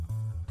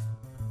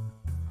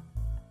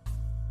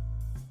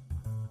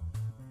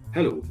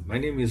Hello, my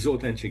name is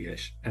Zoltán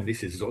Csiges, and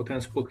this is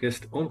Zoltán's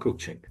podcast on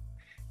coaching.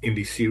 In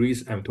this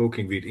series, I'm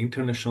talking with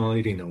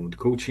internationally renowned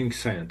coaching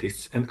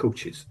scientists and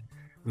coaches.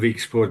 We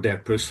explore their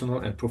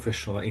personal and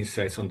professional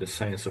insights on the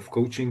science of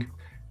coaching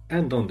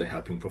and on the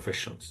helping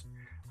professions.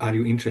 Are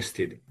you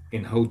interested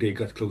in how they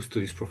got close to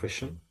this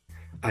profession?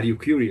 Are you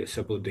curious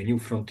about the new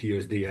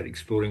frontiers they are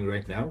exploring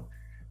right now?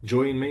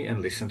 Join me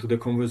and listen to the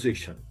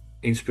conversation.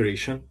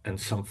 Inspiration and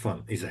some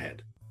fun is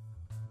ahead.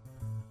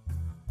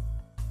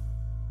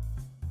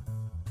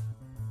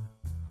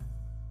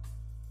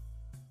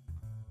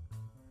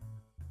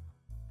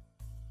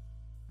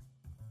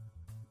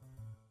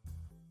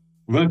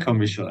 Welcome,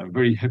 Michel. I'm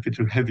very happy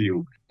to have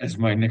you as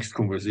my next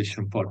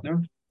conversation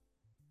partner.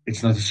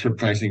 It's not a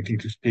surprising thing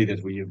to say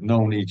that we have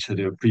known each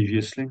other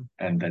previously,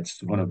 and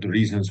that's one of the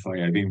reasons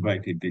why I've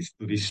invited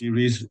to this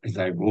series, as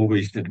I've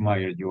always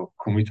admired your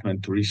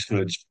commitment to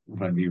research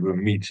when we were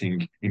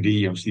meeting in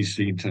the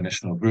EMCC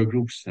international work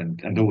groups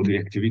and all the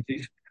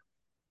activities.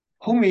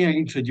 How may I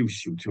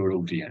introduce you to our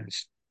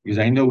audience? Because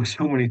I know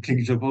so many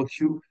things about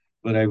you,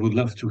 but I would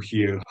love to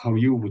hear how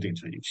you would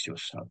introduce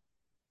yourself.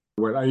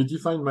 Well, I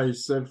define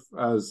myself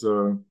as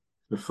a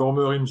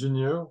former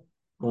engineer,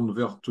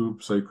 convert to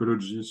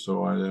psychology.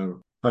 So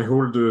I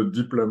hold a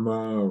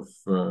diploma of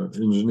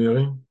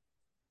engineering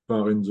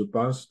far in the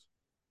past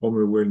from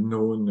a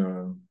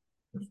well-known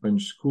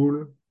French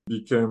school.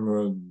 Became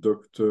a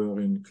doctor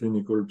in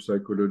clinical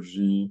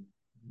psychology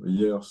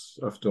years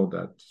after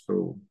that.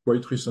 So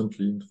quite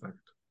recently, in fact.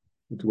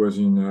 It was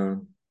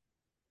in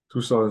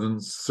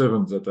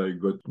 2007 that I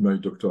got my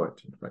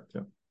doctorate, in fact,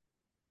 yeah.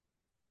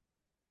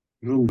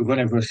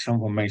 Whenever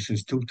someone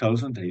mentions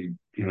 2000,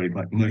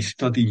 my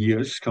study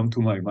years come to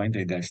my mind,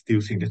 and I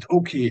still think that,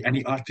 okay,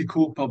 any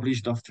article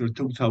published after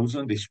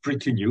 2000 is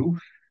pretty new.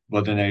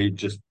 But then I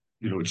just,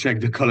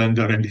 check the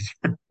calendar and it's,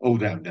 oh,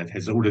 damn, that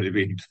has already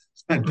been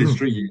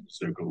 23 years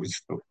ago.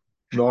 So,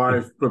 No,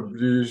 I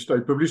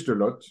published a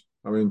lot.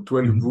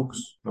 12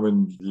 books.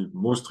 The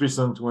most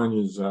recent one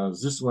is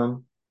this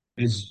one.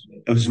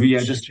 As we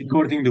are just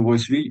recording the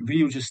voice, will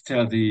you just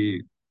tell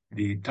the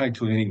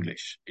title in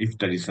English, if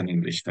there is an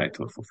English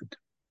title for it?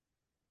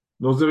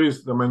 No, there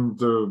is.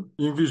 The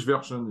English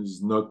version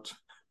is not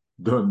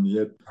done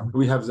yet.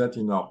 We have that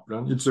in our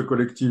plan. It's a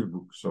collective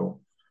book,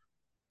 so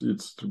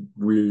it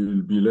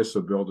will be less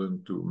a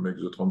burden to make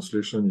the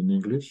translation in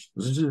English.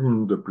 This is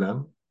in the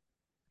plan.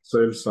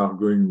 Sales are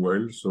going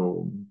well,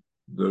 so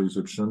there is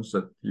a chance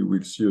that you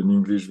will see an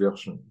English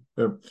version.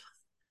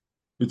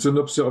 It's an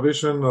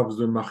observation of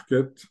the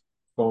market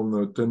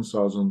from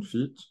 10,000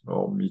 feet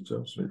or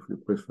meters, if you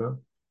prefer,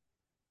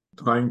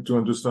 trying to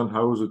understand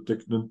how the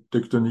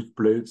tectonic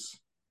plates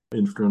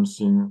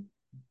influencing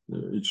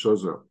each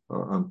other.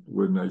 And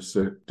when I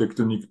say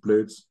tectonic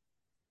plates,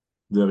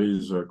 there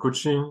is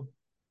coaching,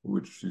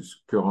 which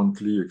is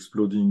currently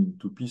exploding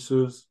into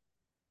pieces.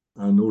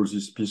 And all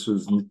these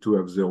pieces need to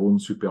have their own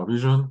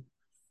supervision.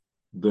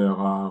 There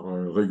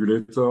are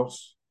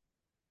regulators.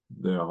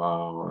 There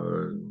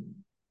are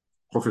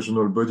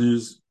professional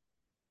bodies.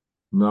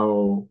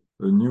 Now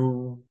a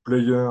new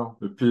player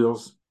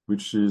appears,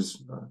 which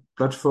is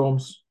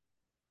platforms.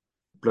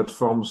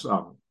 Platforms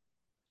are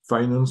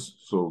finance,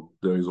 so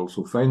there is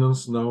also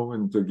finance now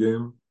in the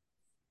game.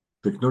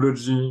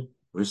 Technology,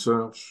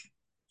 research.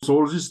 So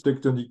all these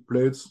tectonic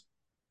plates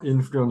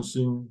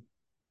influencing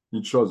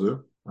each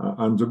other.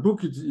 And the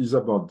book is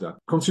about that.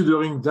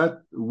 Considering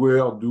that,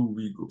 where do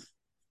we go?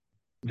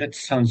 That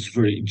sounds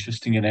very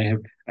interesting, and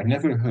I've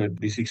never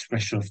heard this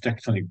expression of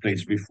tectonic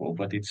plates before,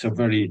 but it's a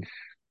very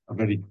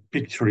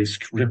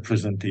picturesque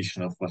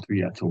representation of what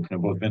we are talking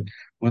about. And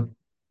what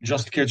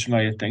just catch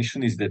my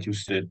attention is that you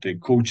said the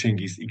coaching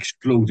is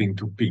exploding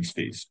to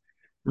pieces.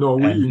 No,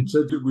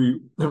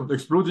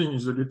 exploding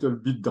is a little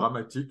bit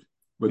dramatic,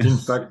 but in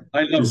fact,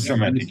 I love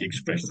dramatic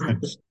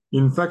expressions.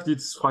 In fact,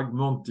 it's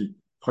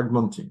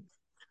fragmenting,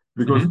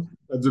 because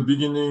at the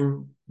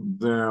beginning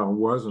there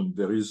was and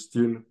there is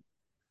still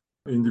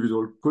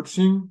individual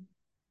coaching.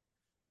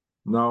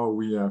 Now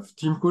we have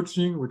team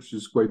coaching, which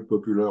is quite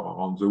popular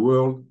around the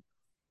world.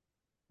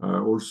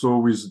 Also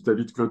with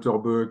David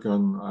Clutterbuck,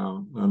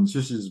 and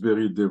this is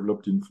very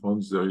developed in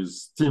France. There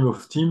is team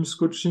of teams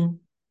coaching.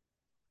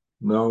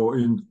 Now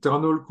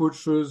internal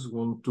coaches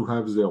want to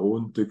have their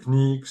own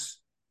techniques,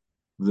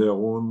 their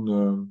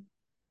own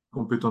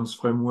competence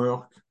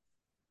framework.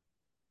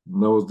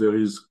 Now there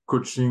is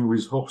coaching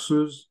with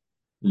horses,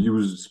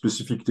 use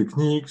specific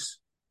techniques.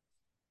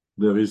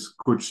 There is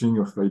coaching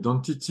of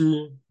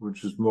identity,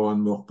 which is more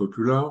and more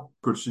popular.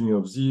 Coaching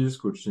of this,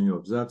 coaching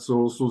of that.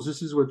 So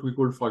this is what we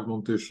call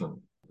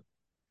fragmentation.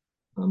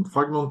 And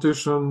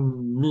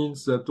fragmentation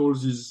means that all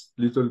these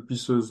little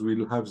pieces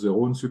will have their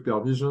own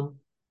supervision,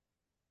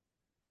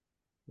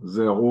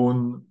 their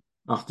own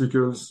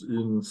articles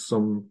in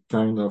some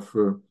kind of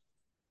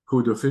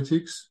code of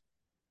ethics.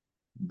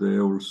 They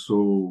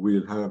also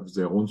will have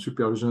their own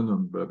supervision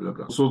and blah, blah,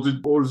 blah. So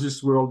all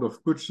this world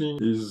of coaching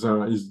is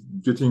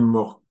getting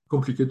more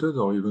complicated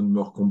or even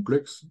more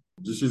complex.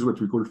 This is what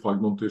we call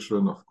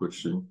fragmentation of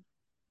coaching.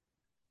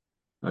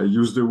 I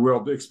use the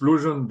word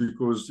explosion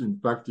because, in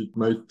fact, it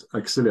might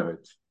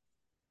accelerate.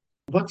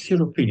 What's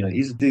your opinion?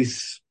 Is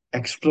this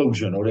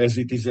explosion or as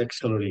it is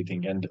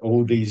accelerating and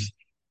all these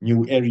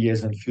new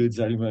areas and fields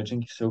are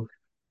emerging? So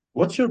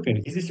what's your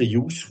opinion? Is this a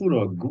useful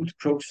or good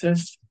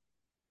process?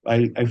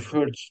 I've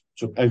heard,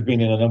 so I've been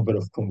in a number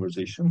of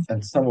conversations,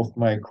 and some of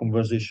my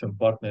conversation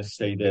partners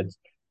say that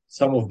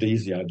some of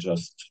these are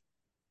just,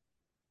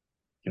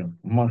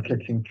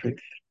 marketing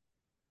tricks,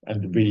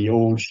 and we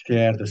all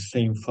share the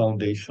same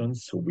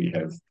foundations. So we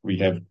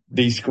have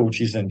these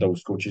coaches and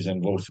those coaches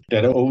and those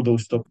that are all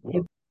those top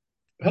work.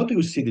 How do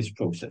you see this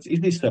process? Is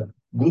this a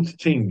good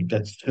thing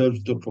that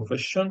serves the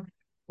profession,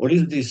 or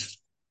is this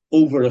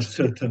over a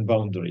certain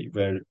boundary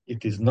where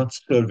it is not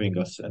serving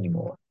us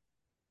anymore?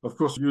 Of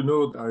course,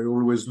 I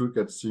always look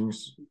at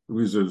things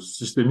with a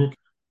systemic.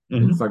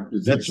 In Mhm. fact,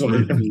 That's it's what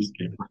I'm multi.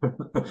 asking.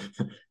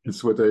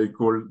 It's what I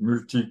call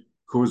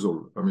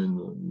multi-causal. I mean,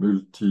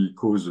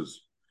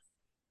 multi-causes.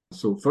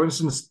 So, for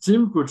instance,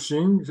 team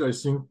coaching. I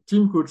think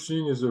team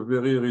coaching is a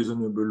very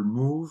reasonable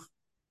move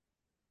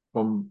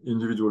from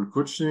individual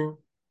coaching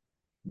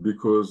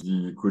because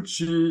the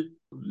coachee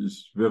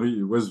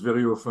was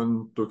very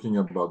often talking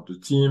about the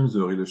team,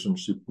 the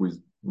relationship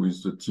with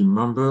the team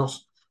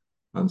members.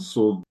 And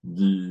so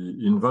the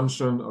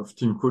invention of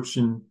team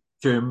coaching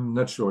came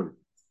naturally.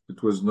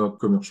 It was not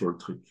commercial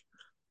trick.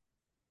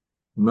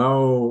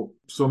 Now,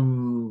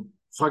 some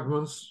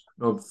fragments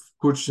of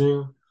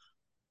coaching,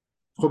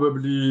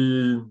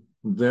 probably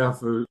they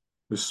have a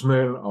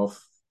smell of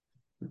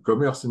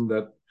commerce in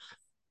that.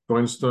 For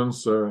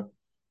instance,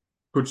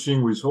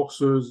 coaching with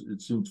horses,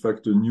 it's in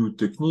fact a new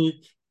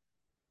technique,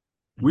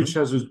 which Mhm.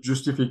 has a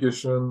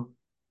justification.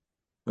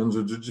 And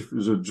the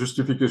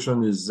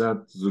justification is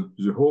that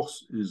the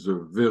horse is a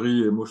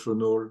very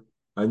emotional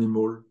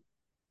animal.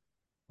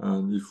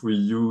 And if we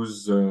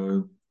use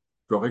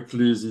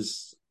correctly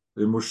this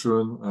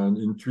emotion and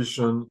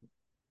intuition,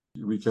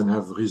 we can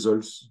have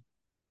results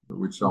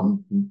which are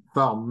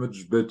far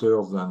much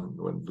better than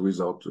when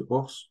without a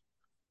horse.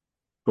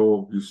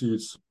 So you see,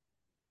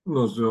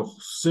 there are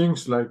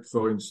things like,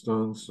 for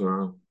instance,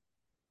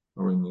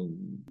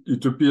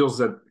 it appears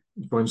that,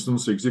 for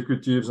instance,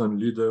 executives and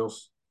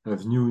leaders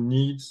have new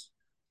needs,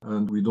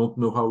 and we don't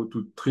know how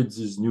to treat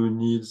these new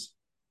needs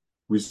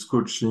with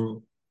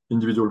coaching,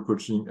 individual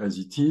coaching as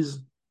it is.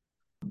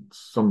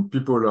 Some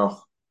people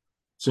are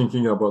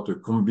thinking about a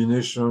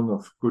combination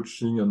of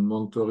coaching and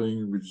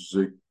mentoring, which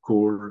they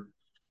call,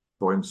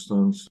 for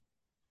instance,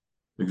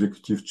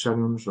 executive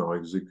challenge or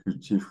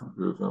executive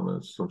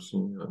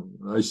something.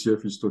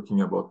 ICF is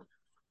talking about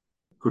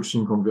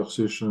coaching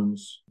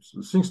conversations,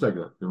 things like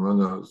that.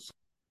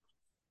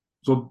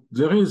 So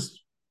there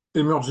is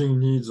emerging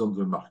needs on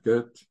the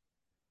market.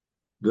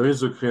 There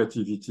is a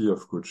creativity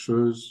of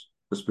coaches,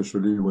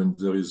 especially when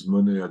there is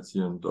money at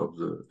the end of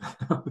the.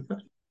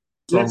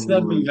 Let's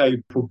not be Some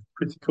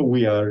hypocritical.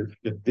 We are.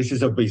 This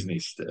is a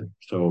business,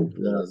 so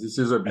Yeah, this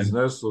is a and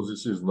business, so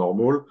this is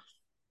normal.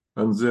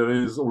 And there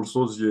is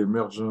also the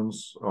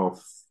emergence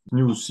of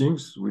new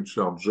things, which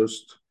are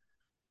just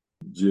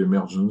the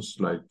emergence,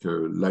 like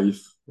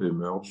life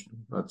emerged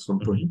at some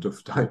Mhm. point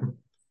of time.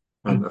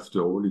 And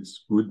after all,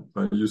 it's good.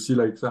 You see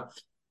like that.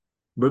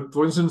 But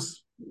for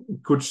instance,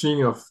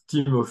 coaching of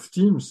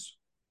teams,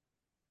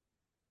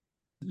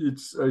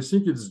 I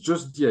think it's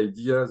just the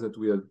idea that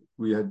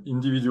we had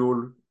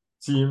individual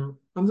team,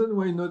 and then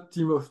why not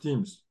team of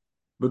teams?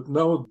 But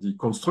now the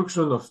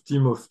construction of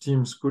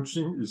teams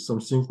coaching is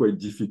something quite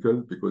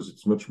difficult because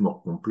it's much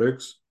more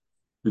complex.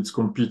 It's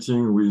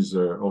competing with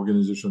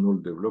organizational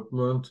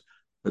development,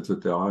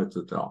 etc.,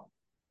 etc.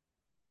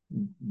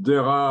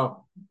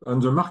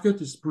 And the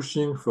market is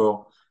pushing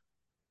for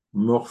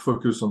more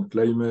focus on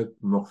climate,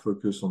 more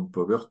focus on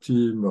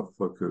poverty, more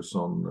focus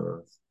on,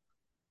 I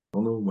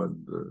don't know what,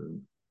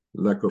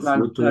 lack of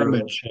water.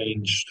 climate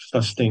change,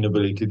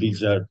 sustainability.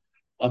 These are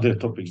other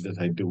topics that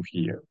I do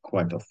hear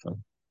quite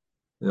often.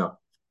 Yeah.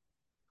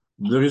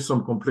 There is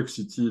some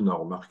complexity in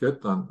our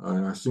market,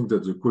 and I think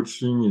that the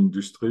coaching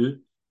industry,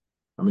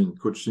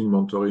 coaching,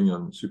 mentoring,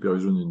 and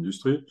supervision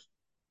industry,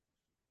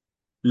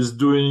 is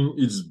doing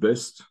its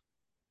best,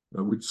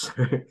 I would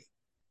say,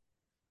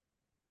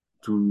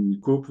 to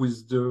cope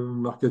with the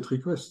market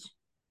request.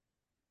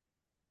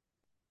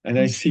 And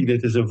I see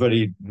that as a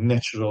very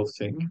natural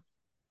thing.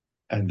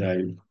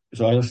 And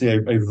so honestly,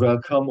 I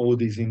welcome all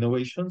these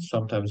innovations.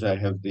 Sometimes I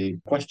have the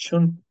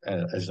question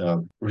as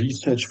a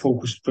research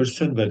focused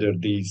person whether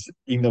these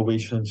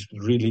innovations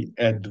really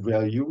add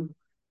value,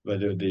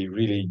 whether they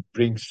really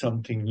bring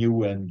something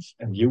new and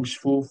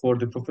useful for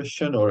the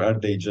profession, or are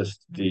they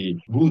just the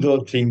good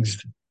old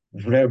things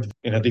wrapped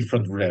in a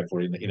different wrap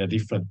or in a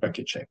different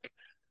packaging?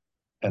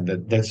 And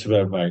that's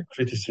where my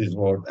criticism,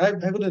 or I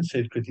wouldn't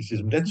say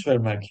criticism, that's where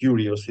my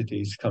curiosity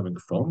is coming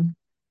from.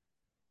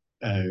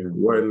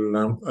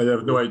 Well, I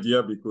have no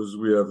idea because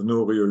we have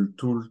no real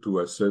tool to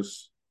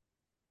assess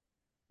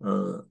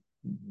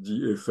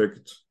the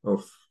effect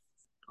of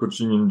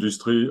coaching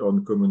industry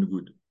on common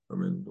good.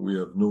 We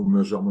have no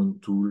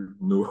measurement tool,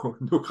 no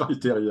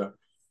criteria.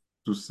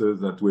 to say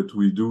that what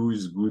we do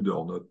is good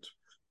or not.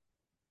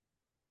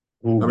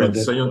 Oh, I but mean,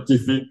 that,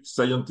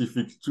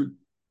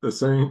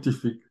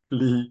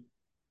 scientifically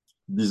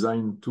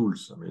designed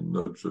tools. I mean,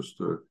 not just,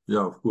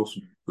 yeah, of course,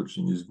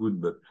 coaching is good,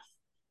 but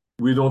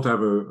we don't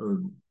have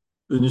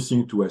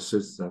anything to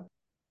assess that.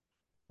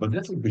 but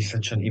that would be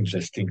such an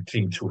interesting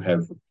thing to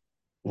have,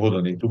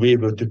 wouldn't it? To be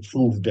able to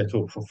prove that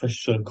our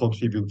profession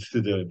contributes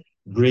to the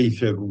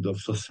greater good of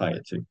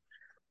society.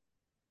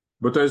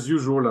 But as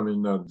usual, I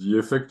mean, the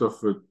effect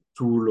of a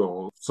tool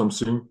or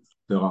something,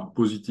 there are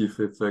positive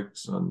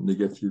effects and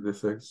negative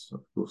effects.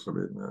 Of course, I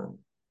mean,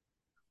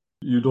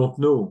 you don't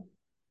know.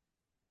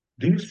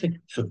 Do you think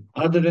so?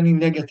 Are there any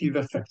negative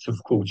effects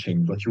of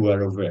coaching that you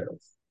are aware of?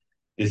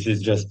 This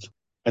is just,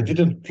 I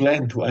didn't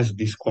plan to ask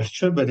this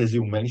question, but as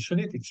you mention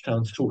it, it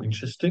sounds so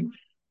interesting.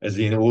 As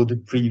in all the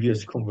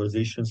previous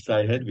conversations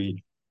I had,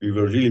 we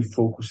were really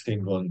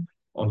focusing on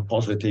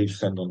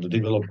positives and on the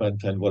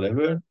development and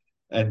whatever.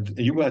 And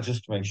you were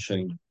just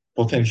mentioning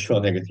potential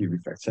negative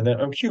effects. And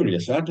I'm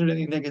curious, are there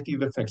any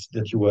negative effects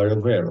that you are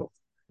aware of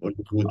or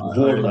you would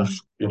warn I,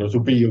 us, to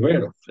be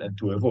aware of and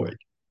to avoid?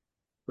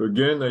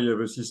 Again, I have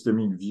a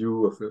systemic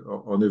view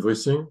on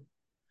everything.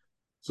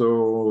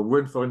 So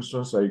when, for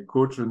instance, I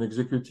coach an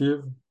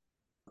executive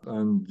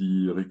and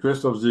the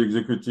request of the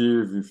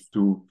executive is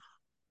to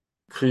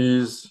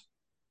increase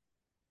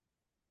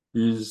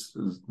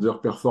their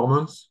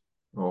performance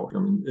or, I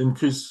mean,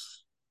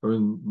 increase, I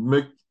mean,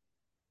 make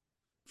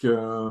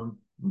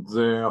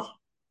their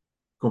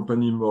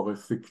company more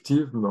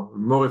effective,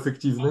 more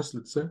effectiveness,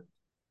 let's say,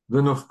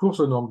 then of course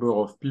a number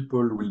of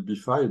people will be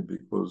fired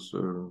because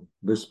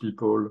less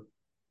people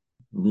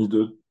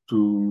needed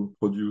to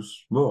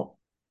produce more.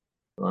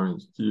 I mean,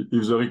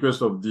 if the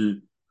request of the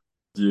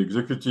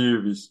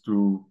executive is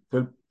to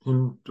help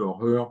him or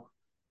her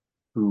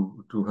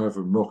to have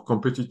a more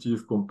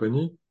competitive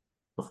company,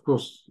 of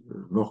course,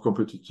 a more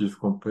competitive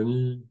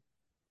company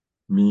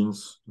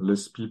means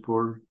less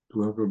people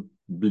to have a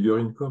bigger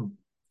income.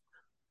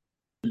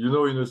 You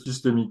know, in a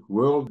systemic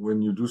world,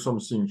 when you do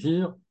something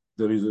here,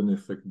 there is an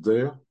effect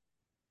there,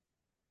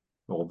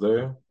 or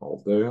there,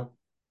 or there,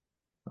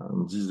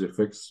 and these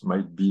effects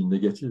might be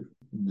negative.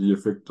 The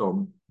effect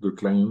on the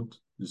client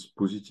is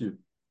positive.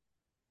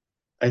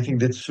 I think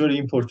that's very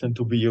important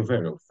to be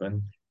aware of.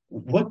 And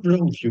what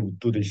brought you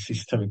to this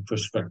systemic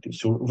perspective?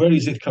 So where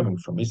is it coming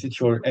from? Is it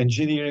your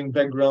engineering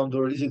background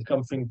or is it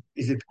coming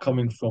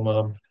from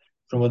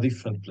a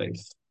different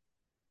place?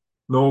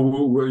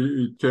 No,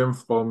 it came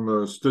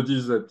from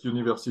studies at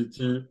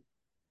university.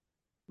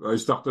 I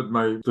started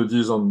my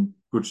studies on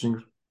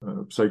coaching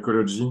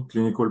psychology,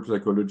 clinical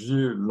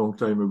psychology, a long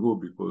time ago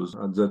because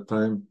at that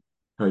time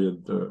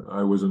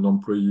I was an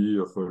employee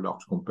of a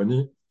large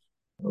company.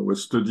 I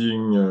was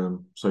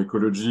studying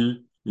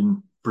psychology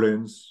in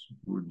planes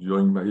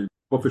during my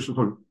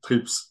professional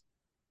trips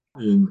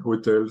in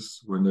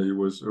hotels when I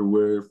was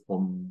away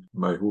from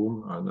my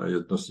home and I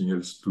had nothing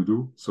else to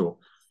do. So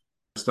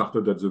I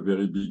started at the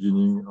very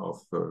beginning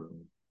of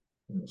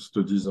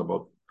studies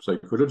about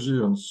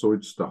psychology, and so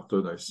it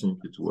started, I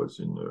think it was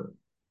in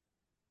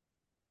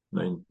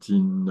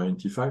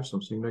 1995,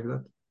 something like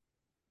that.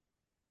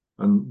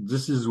 And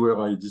this is where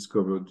I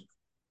discovered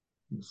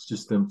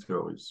system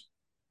theories.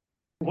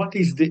 What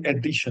is the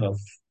addition of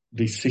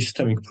this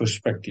systemic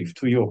perspective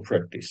to your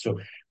practice? So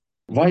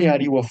why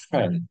are you a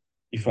fan,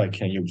 if I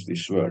can use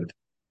this word?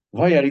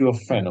 Why are you a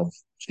fan of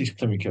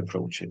systemic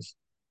approaches?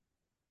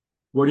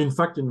 Well, in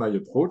fact, in my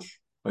approach,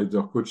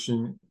 either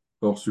coaching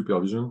or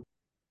supervision,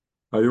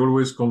 I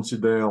always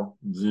consider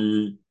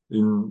in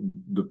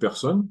the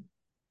person,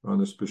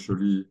 and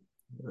especially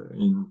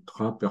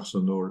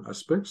intrapersonal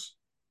aspects,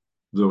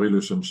 the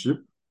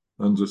relationship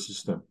and the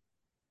system.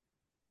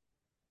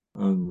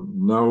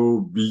 And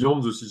now,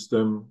 beyond the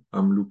system,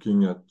 I'm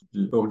looking at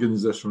the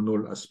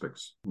organizational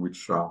aspects,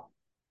 which are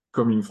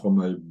coming from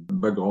my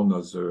background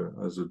as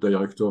a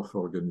director of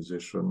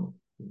organization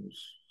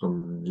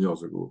some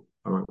years ago,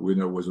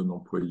 when I was an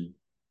employee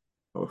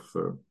of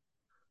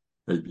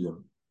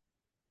IBM.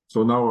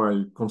 So now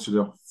I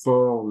consider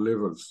 4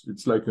 levels.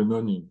 It's like an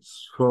onion,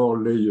 4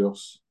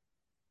 layers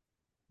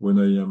when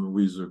I am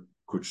with a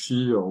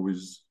coachee or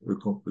with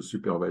a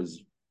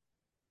supervisor.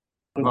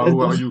 How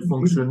are you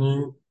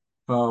functioning?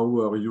 How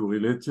are you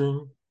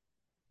relating?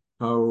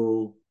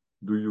 How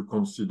do you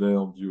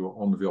consider your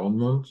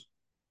environment?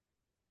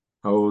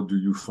 How do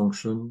you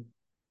function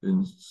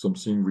in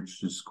something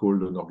which is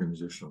called an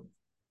organization?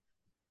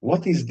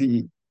 What is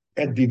the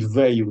added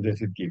value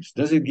that it gives?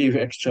 Does it give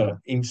extra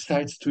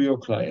insights to your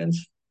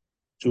clients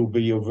to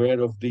be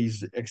aware of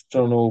these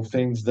external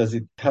things? Does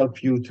it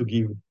help you to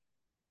give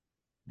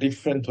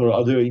different or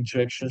other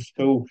interactions?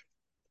 So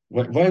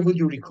why would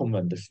you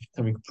recommend the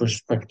systemic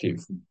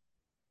perspective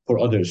for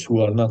others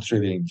who are not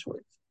really into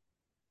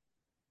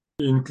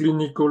it? In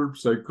clinical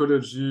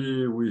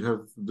psychology,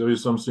 there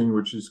is something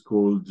which is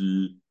called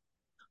the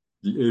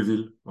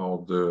evil,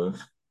 or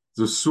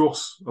the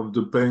source of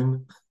the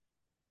pain,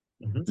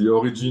 the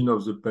origin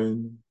of the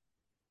pain.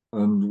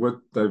 And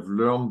what I've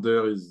learned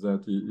there is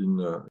that in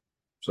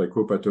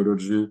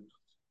psychopathology,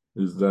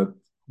 is that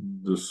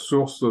the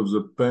source of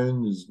the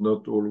pain is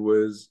not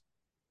always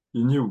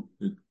in you.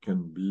 It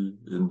can be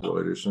in the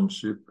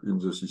relationship, in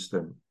the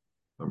system.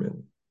 I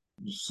mean,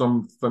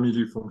 some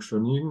family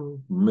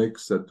functioning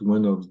makes that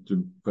one of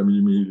the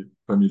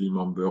family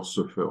members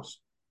suffers,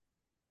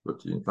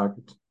 but in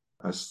fact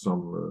has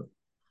some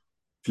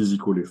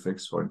physical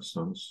effects, for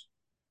instance,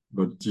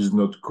 but it is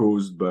not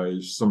caused by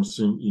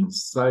something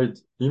inside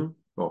him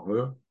or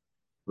her,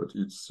 but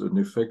it's an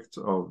effect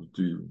of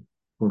the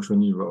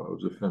functioning of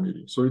the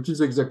family. So it is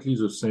exactly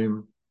the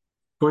same.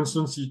 For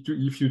instance,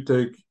 if you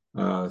take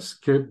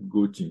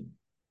scapegoating.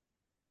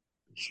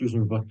 Excuse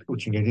me, but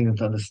coaching, I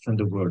didn't understand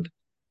the word.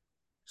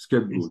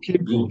 Scapegoat.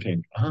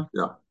 Scapegoating.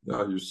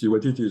 Yeah, you see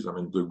what it is. I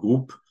mean, the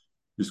group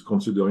is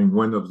considering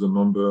one of the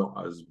members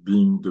as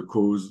being the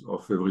cause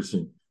of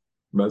everything.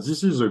 But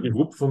this is a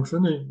group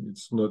functioning.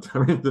 It's not, I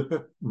mean,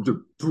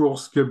 the poor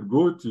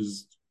scapegoat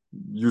is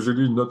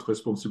usually not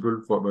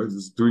responsible for what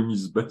is doing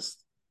his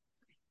best.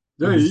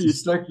 Yeah,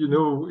 it's like, in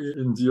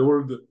the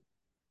old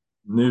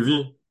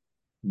Navy,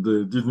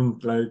 they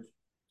didn't like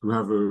to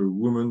have a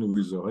woman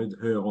with red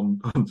hair on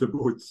the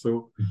boat.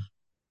 So,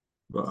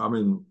 but I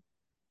mean,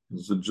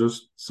 they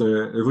just say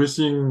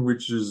everything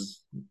which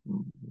is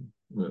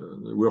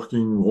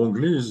working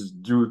wrongly is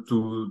due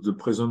to the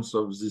presence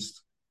of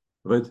this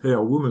red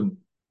hair woman.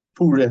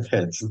 Poor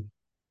redheads.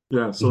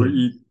 Yeah, so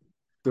it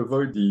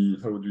avoid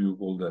how do you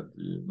call that?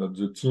 Not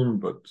the team,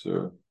 but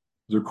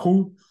the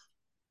crew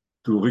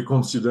to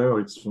reconsider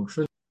its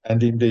function.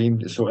 And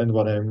and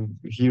what I'm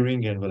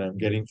hearing and what I'm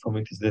getting from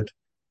it is that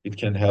it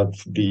can help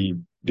the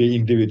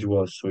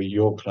individual, so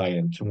your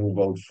client, to move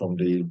out from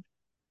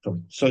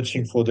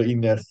searching for the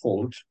inner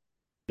fault,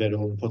 their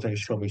own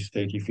potential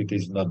mistake if it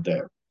is not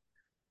there.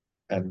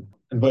 And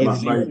why it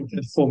is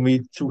important for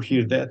me to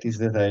hear that is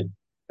that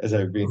as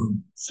I've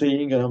been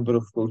seeing a number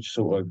of coaches,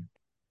 so I'm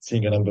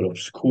seeing a number of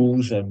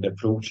schools and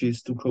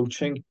approaches to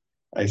coaching,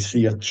 I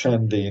see a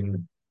trend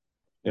in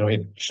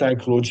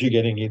psychology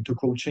getting into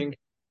coaching,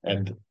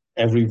 and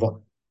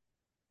everyone,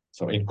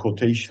 so in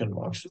quotation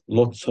marks,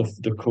 lots of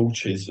the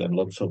coaches and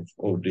lots of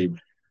the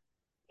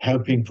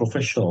helping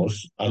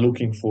professionals are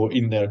looking for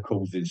inner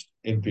causes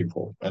in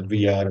people. And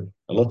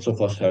lots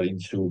of us are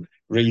into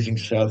raising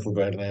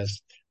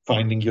self-awareness,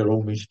 finding your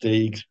own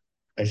mistakes.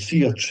 I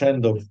see a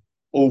trend of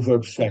over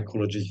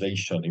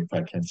psychologization, if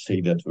I can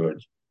say that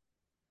word,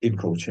 in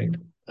coaching.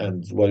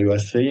 And what you are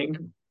saying,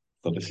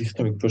 from the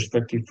systemic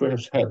perspective,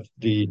 perhaps helps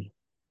to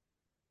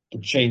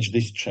change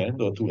this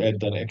trend or to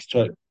add an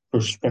extra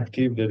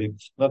perspective that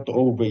it's not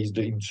always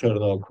the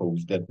internal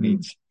cause that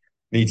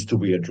needs to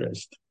be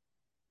addressed.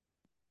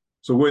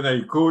 So when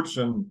I coach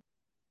and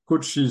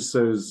she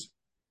says,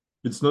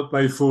 it's not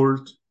my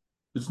fault,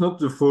 it's not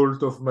the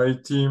fault of my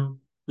team,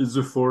 it's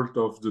the fault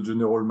of the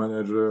general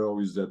manager who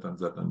is that and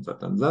that and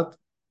that and that,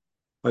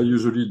 I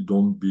usually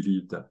don't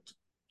believe that.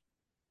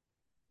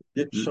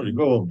 Yeah, sorry,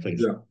 go on,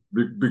 please. Yeah,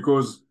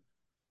 because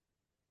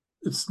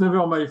it's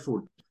never my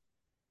fault.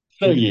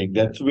 Saying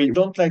that we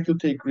don't like to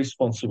take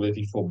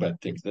responsibility for bad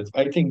things.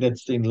 I think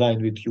that's in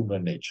line with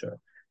human nature.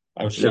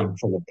 I'm saying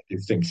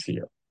provocative things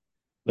here.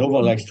 No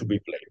one likes to be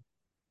blamed.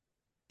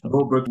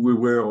 No, but we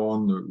were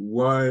on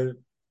why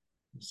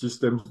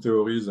system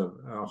theories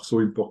are so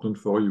important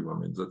for you. I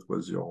mean, that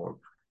was your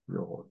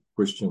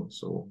question.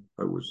 So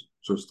I was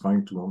just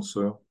trying to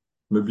answer.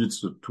 Maybe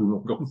it's too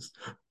long.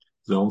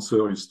 The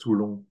answer is too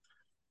long.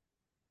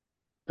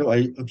 No,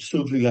 I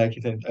absolutely like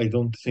it, and I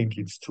don't think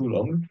it's too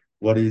long.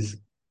 What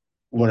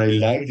I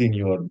liked in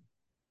your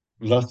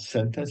last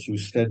sentence, you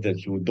said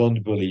that you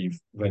don't believe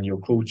when your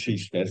coach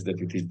says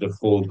that it is the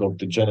fault of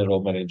the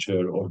general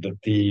manager or the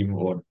team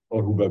or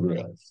whoever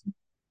else.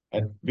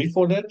 And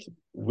before that,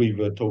 we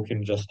were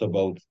talking just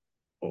about,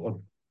 or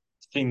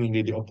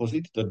seemingly the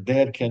opposite, that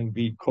there can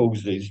be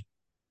causes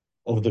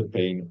of the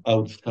pain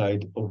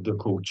outside of the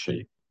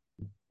coachee.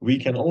 We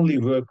can only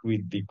work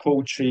with the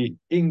coachee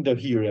in the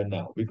here and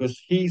now because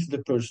he's the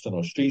person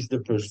or she's the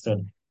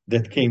person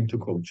that came to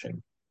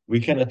coaching. We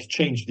cannot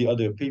change the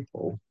other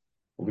people.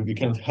 We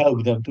can't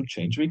help them to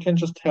change. We can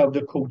just help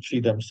the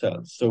coachee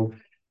themselves. So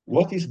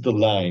what is the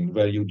line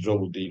where you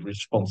draw the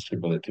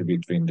responsibility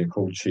between the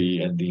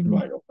coachee and the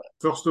environment?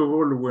 First of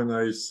all, when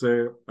I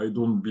say I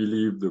don't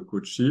believe the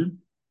coachee,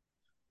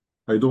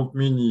 I don't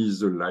mean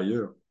he's a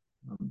liar.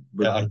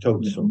 But yeah, I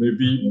thought so.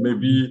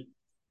 Maybe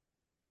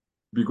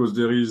because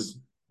there is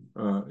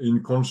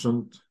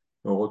inconscient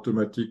or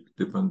automatic,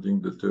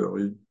 depending the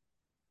theory,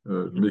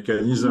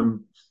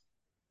 mechanism,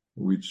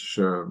 which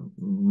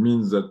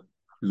means that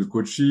the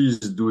coachee is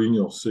doing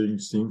or saying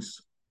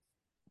things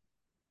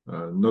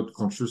not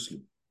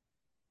consciously.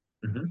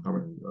 Mm-hmm. I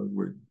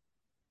mean,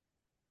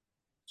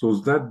 so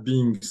that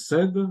being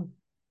said,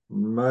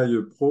 my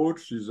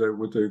approach is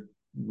what I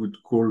would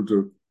call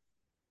the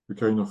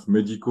kind of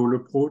medical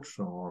approach.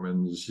 I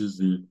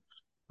mean,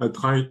 I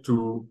try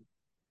to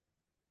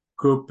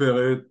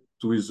cooperate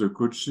with the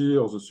coachee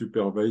or the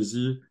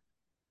supervisee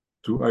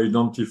to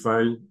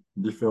identify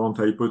different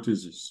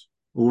hypotheses,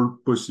 all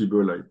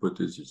possible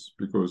hypotheses,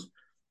 because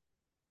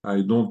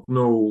I don't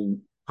know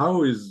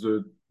how is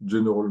the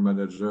general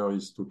manager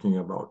is talking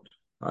about?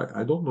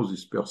 I don't know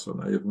this person.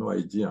 I have no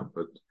idea,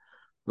 but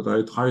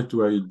I try to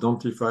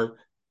identify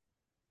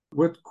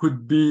what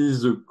could be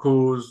the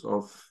cause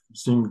of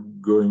things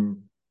going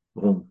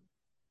wrong.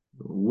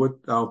 What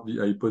are the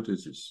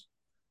hypotheses?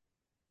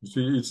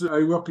 You see,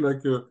 I work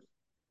like a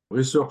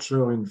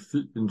researcher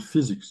in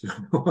physics, you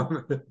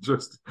know,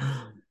 just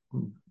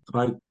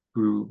try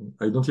to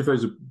identify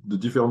the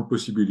different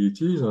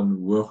possibilities and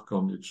work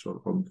on each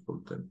of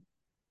them.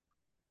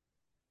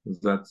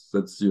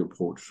 That's the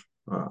approach.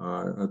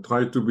 I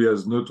try to be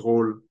as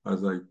neutral as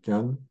I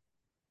can,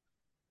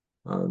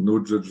 no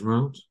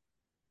judgment,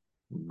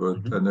 but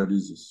Mhm.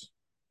 analysis.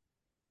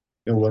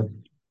 You know what?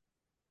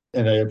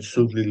 And I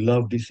absolutely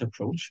love this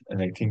approach. And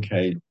I think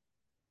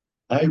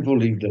I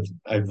believe that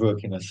I work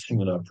in a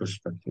similar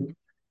perspective.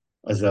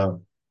 As a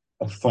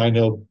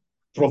final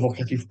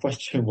provocative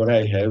question, what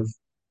I have,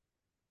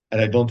 and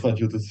I don't want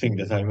you to think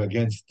that I'm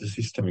against the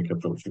systemic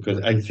approach because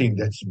I think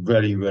that's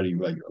very, very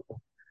valuable.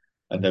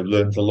 And I've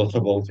learned a lot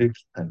about it.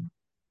 And,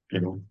 you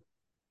know,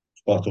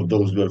 part of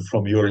those were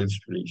from your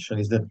inspiration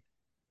is that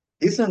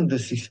isn't the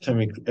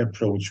systemic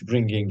approach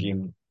bringing in,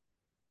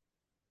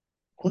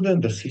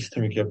 couldn't the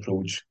systemic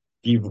approach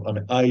give an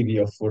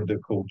idea for the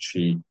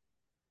coachee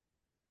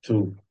to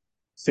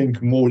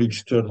think more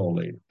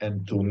externally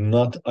and to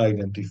not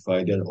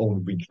identify their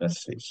own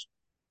weaknesses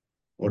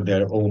or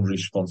their own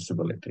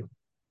responsibility?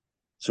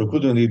 So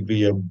couldn't it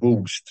be a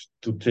boost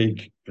to take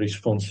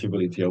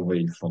responsibility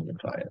away from the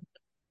client?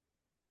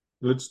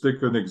 Let's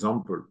take an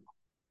example.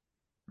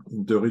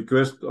 The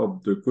request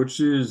of the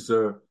coaches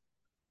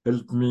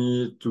help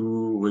me to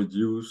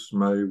reduce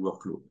my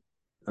workload.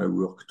 I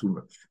work too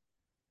much.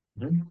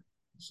 Mhm.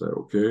 So,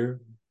 okay,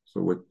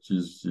 so what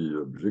is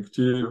the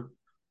objective?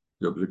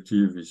 The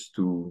objective is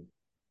to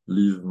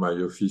leave my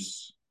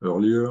office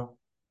earlier.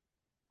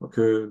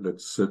 Okay,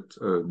 let's set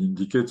an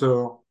indicator.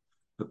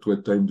 At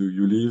what time do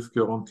you leave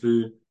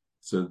currently?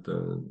 Set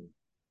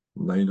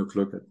 9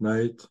 o'clock at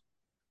night.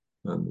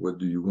 And what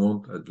do you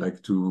want? I'd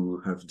like to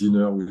have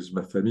dinner with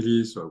my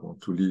family, so I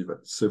want to leave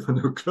at 7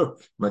 o'clock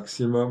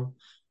maximum.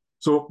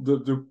 So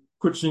the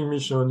coaching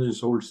mission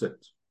is all set.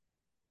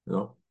 You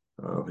know,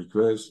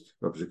 request,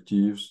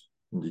 objectives,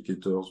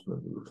 indicators. Blah,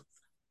 blah, blah.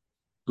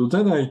 So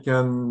then I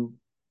can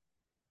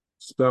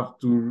start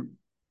to, in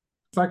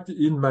fact,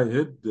 in my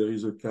head, there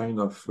is a kind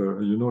of,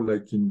 you know,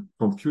 like in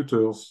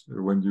computers,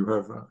 when you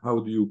have, how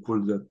do you call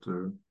that?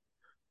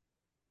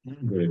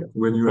 Yeah.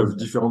 When you have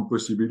Okay. different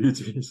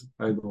possibilities.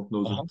 I don't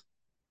know that. Uh-huh.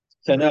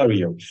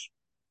 Scenarios,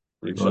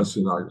 for example.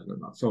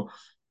 Scenario. So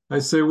I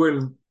say, well,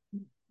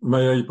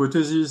 my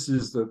hypothesis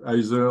is that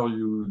either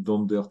you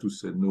don't dare to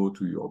say no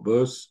to your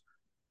boss,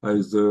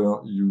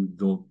 either you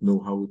don't know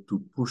how to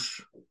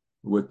push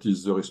what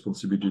is the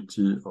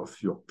responsibility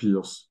of your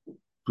peers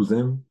to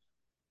them,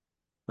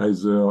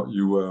 either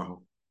you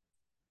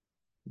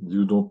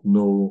don't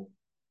know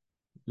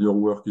your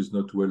work is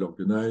not well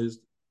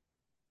organized,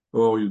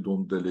 or you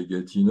don't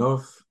delegate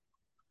enough.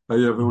 I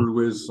have Mhm.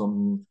 always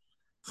some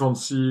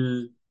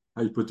fancy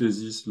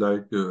hypothesis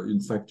like,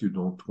 in fact, you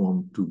don't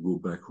want to go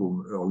back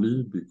home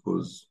early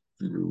because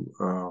you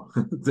are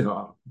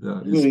there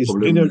is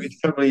problem Dinner with, with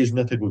family is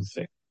not a good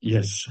thing.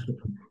 Yes.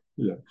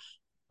 yeah.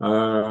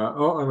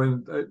 Or I mean,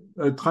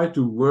 I try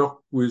to work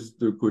with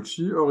the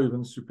coachee or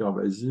even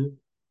supervisee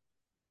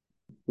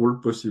all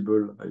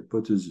possible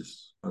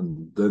hypotheses and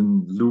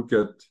then look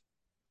at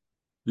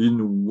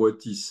in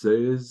what he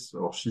says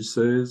or she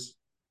says,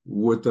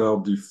 what are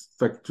the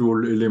factual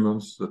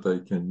elements that I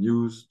can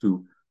use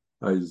to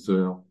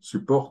either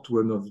support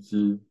one of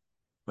the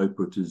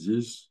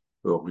hypotheses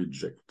or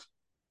reject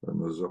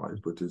another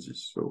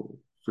hypothesis. So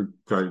it's a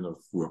kind of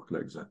work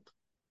like that.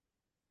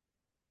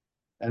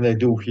 And I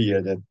do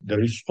hear that the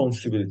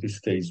responsibility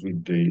stays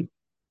with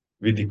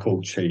the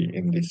coachee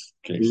in this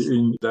case.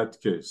 In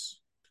that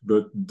case.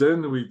 But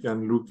then we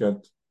can look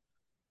at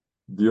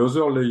the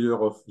other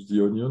layer of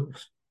the onion,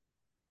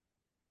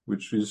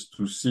 which is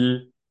to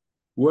see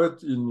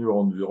what in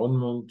your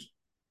environment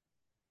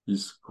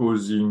is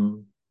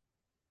causing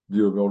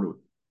the overload.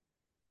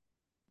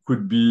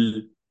 Could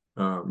be,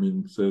 I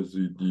mean, says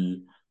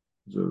the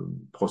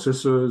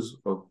processes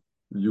of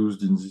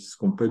used in this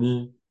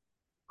company,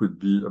 could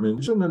be, I mean,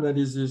 it's an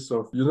analysis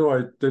of, you know,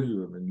 I tell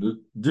you, I mean,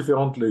 the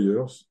different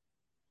layers,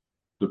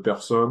 the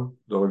person,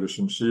 the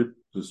relationship,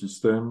 the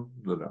system,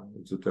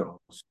 etc.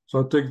 So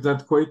I take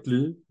that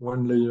quietly,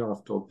 one layer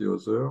after the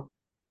other.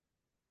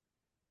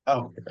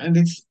 Oh, and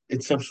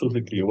it's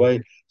absolutely clear. Why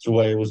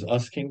I was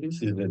asking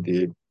this is that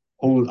the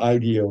whole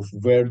idea of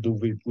where do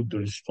we put the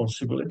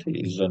responsibility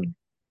is an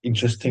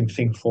interesting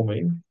thing for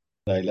me.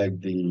 I like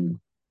the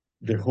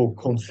whole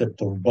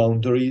concept of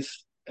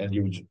boundaries. And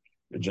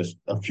just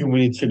a few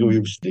minutes ago,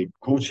 you said the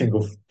coaching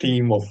of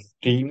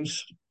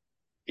teams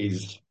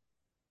is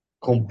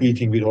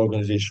competing with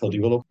organizational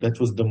development. That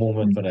was the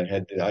moment when I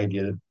had the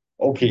idea that,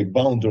 okay,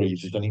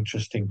 boundaries is an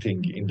interesting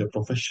thing in the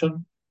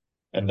profession.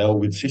 And now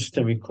with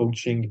systemic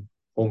coaching,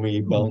 for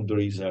me,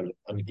 boundaries are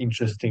an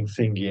interesting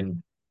thing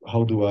in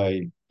how do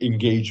I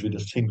engage with a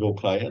single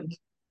client?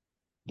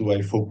 Do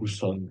I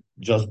focus on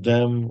just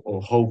them,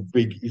 or how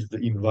big is the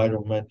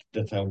environment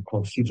that I'm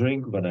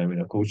considering when I'm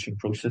in a coaching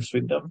process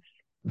with them?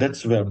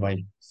 That's where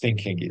my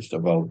thinking is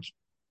about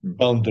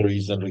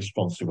boundaries and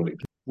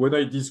responsibility. When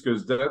I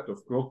discuss that,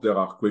 of course, there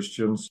are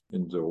questions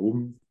in the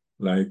room,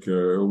 like,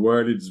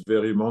 well, it's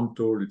very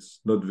mental,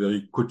 it's not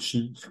very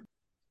coachy,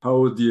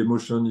 how the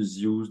emotion is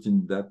used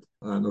in that.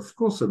 And of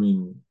course, I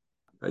mean,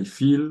 I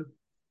feel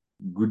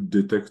good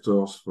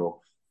detectors for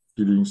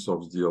feelings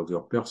of the other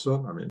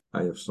person. I mean,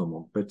 I have some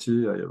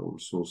empathy. I have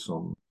also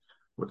some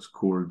what's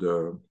called,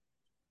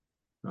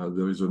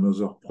 there is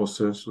another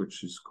process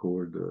which is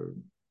called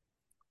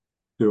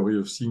theory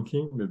of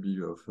thinking. Maybe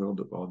you have heard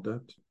about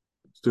that.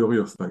 Theory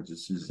of mind,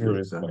 this is the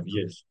example.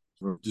 Yes.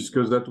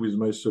 Discuss that with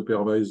my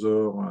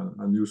supervisor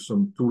and use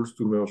some tools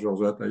to measure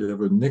that. I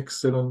have an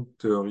excellent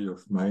theory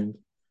of mind.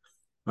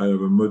 I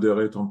have a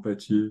moderate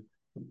empathy.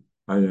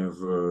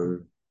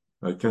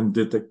 I can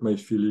detect my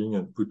feeling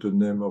and put a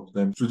name of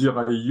them. So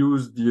I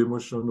use the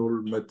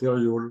emotional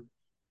material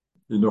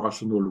in a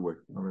rational way.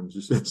 I mean,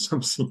 this is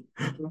something.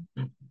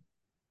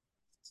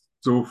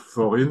 So,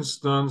 for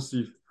instance,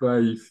 if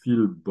I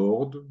feel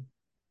bored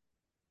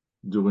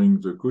during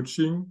the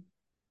coaching,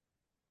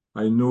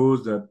 I know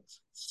that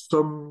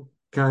some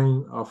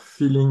kind of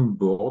feeling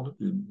bored,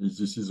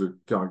 this is a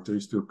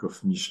characteristic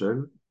of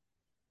Michel,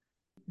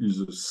 is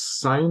a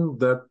sign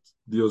that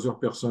the other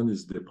person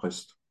is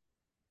depressed.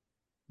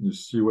 You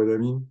see what I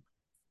mean?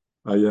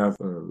 I have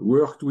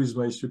worked with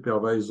my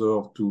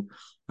supervisor to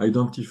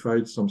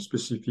identify some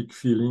specific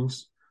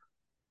feelings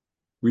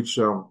which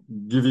are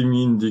giving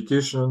me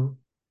indication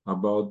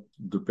about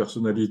the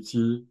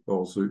personality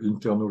or the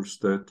internal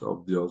state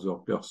of the other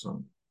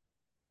person.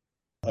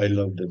 I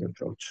love that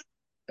approach.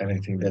 And I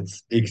think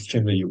that's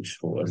extremely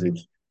useful as it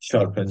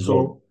sharpens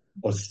or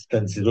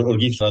senses or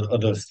gives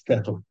another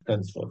set of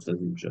pencils, as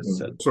you just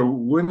said. So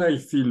when I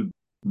feel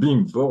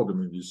being bored, I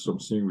mean, it's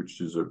something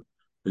which is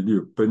maybe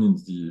a pain in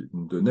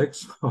the neck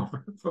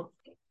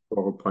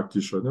for a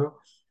practitioner.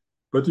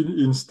 But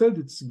instead,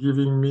 it's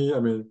giving me, I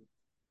mean,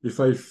 if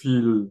I'm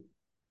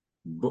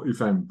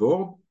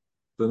bored,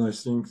 then I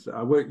think,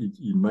 well,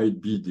 he might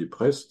be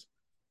depressed.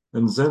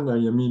 And then I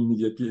am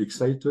immediately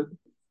excited.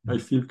 I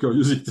feel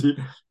curiosity,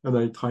 and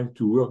I try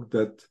to work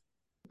that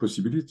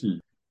possibility.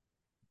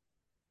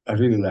 I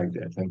really like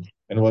that.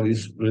 And what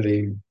is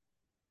really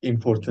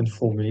important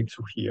for me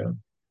to hear,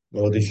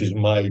 well, this is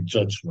my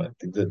judgment,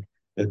 is that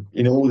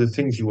in all the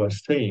things you are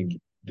saying,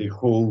 the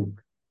whole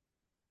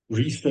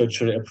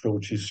researcher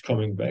approach is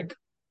coming back.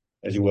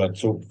 As you are,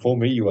 so for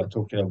me, you are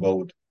talking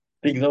about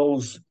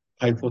signals,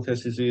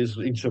 hypotheses,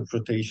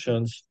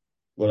 interpretations.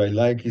 What I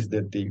like is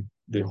that the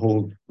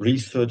whole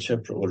researcher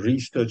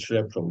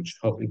approach,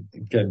 how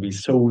it can be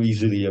so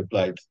easily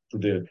applied to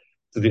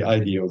the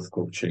idea of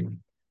coaching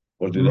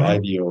or to the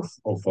idea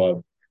of a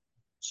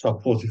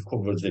supportive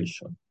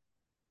conversation.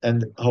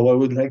 And how I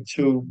would like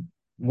to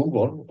move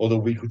on, although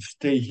we could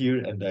stay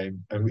here, and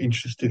I'm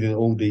interested in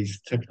all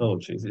these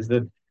technologies, is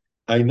that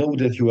I know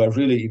that you are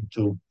really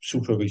into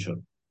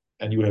supervision,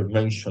 and you have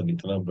mentioned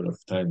it a number of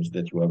times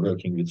that you are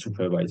working with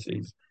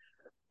supervisors.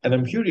 And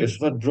I'm curious,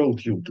 what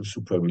brought you to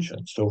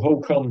supervision? So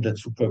how come that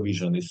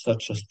supervision is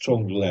such a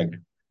strong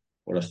leg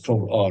or a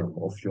strong arm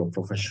of your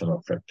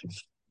professional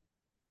practice?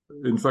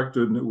 In fact,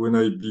 when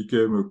I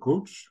became a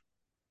coach,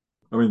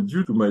 I mean,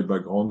 due to my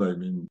background, I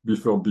mean,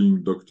 before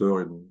being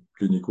doctor in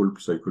clinical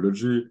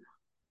psychology,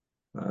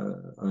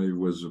 I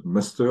was a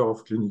master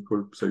of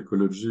clinical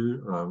psychology.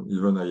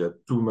 Even I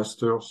had 2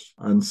 masters.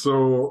 And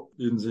so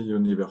in the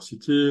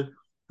university,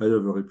 I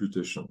have a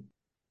reputation.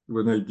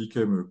 When I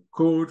became a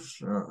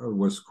coach, I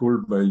was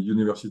called by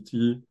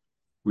university,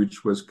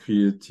 which was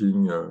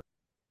creating a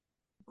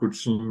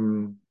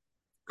coaching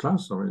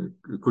class, or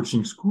a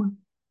coaching school.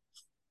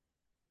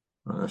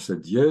 I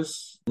said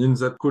yes. In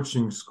that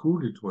coaching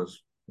school, it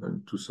was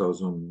in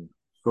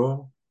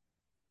 2004,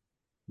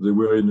 they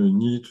were in a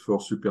need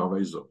for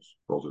supervisors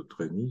for the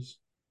trainees.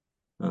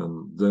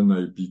 And then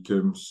I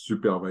became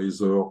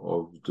supervisor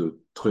of the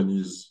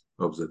trainees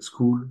of that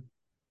school.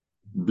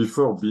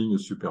 Before being a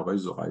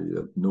supervisor, I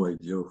had no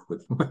idea of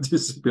what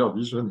is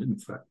supervision, in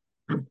fact.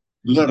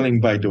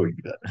 Learning by doing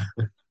that.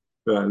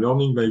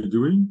 Learning by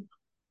doing.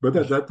 But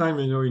at that time,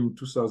 in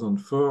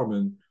 2004, I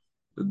mean,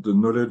 the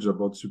knowledge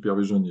about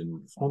supervision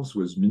in France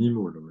was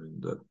minimal.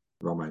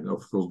 I mean,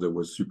 of course, there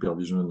was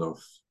supervision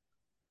of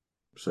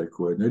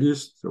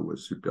psychoanalysts, there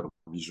was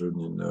supervision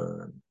in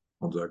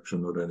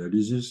transactional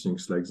analysis,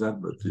 things like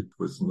that, but it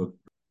was not,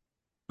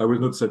 I was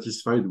not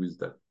satisfied with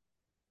that.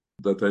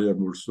 That I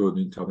am also an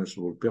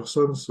international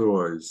person, so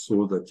I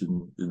saw that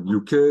in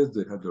UK,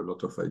 they had a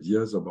lot of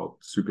ideas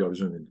about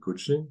supervision and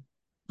coaching.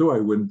 So I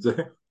went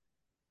there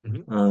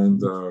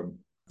and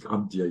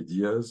grabbed the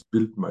ideas,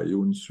 built my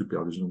own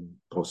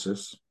supervision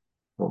process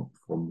from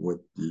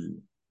what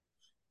the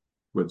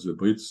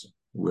Brits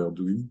were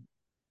doing.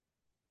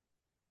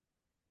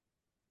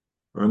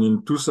 And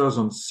in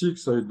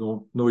 2006, I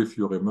don't know if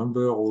you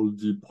remember, all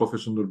the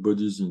professional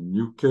bodies in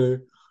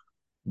UK,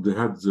 they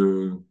had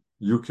the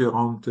UK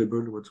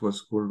Roundtable, what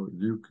was called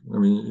UK. I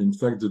mean, in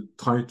fact, they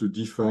try to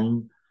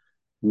define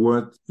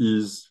what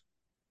is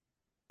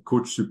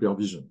coach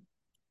supervision.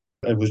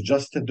 I was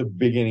just at the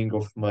beginning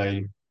of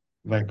my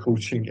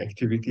coaching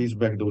activities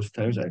back those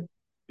times.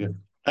 Yeah,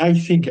 I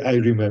think I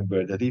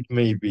remember that it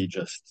may be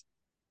just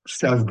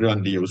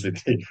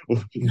self-grandiosity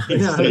of me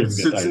Yeah, saying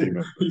that I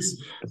remember.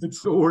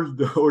 it's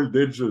old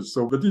ages.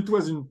 So, but it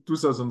was in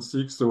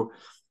 2006. So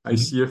Mhm.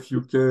 ICF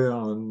UK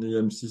and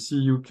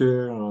EMCC UK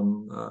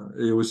and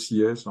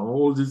AOCS and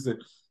all these they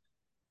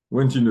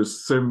went in the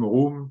same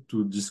room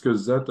to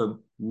discuss that. And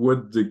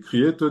what they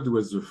created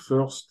was the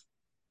first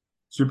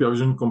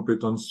supervision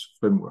competence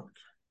framework.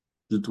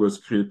 It was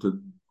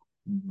created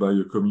by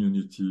a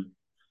community.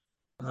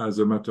 As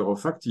a matter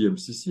of fact,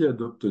 EMCC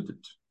adopted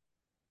it.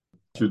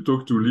 You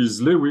talk to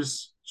Liz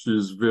Lewis, she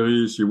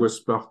was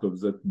part of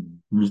that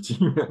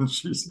meeting, and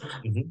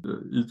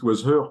Mhm. it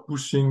was her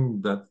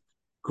pushing that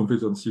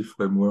competency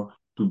framework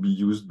to be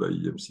used by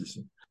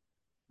EMCC.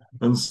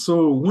 And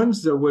so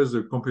once there was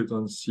a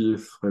competency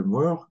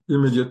framework,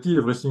 immediately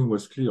everything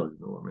was clear,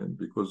 I mean,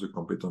 because the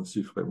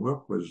competency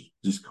framework was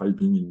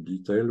describing in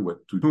detail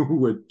what to do,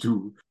 what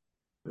to,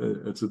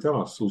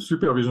 etc. So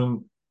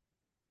supervision,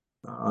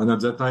 and at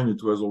that time,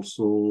 it was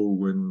also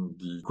when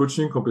the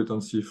coaching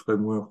competency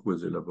framework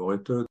was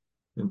elaborated.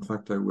 In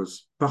fact, I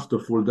was part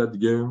of all that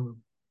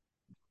game.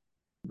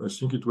 I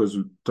think it was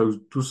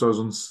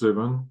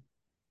 2007.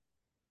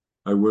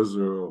 I was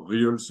a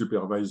real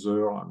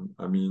supervisor.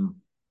 I mean,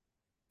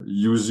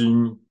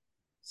 using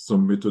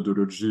some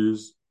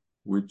methodologies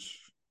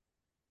which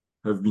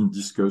have been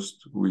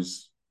discussed with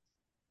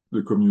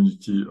the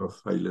community of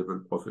high-level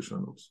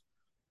professionals.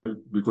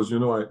 Because,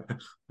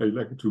 I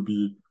like to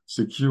be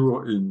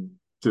secure in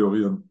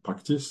theory and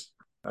practice.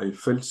 I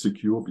felt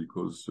secure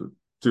because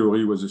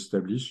theory was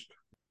established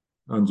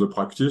and the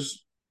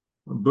practice,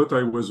 but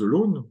I was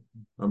alone.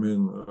 I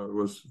mean, I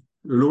was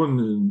alone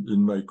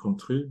in my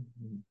country.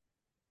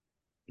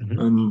 Mhm.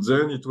 And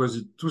then it was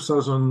in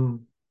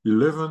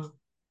 2011,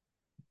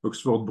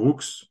 Oxford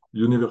Brookes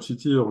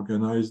University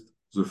organized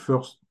the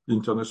first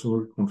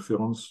international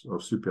conference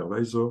of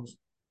supervisors.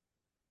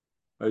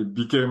 I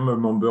became a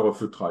member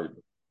of a tribe.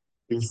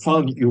 You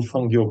found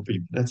your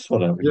people. That's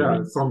what I'm Yeah, I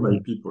hearing. found my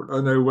people.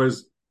 And it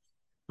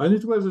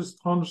was a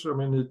strange, I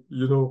mean,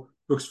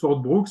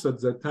 Oxford Brookes at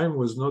that time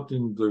was not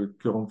in the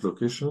current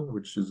location,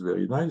 which is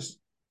very nice.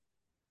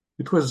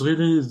 It was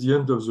really the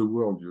end of the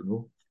world,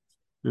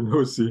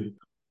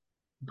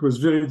 it was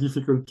very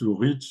difficult to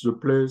reach the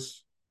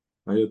place.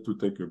 I had to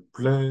take a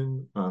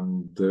plane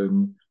and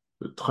then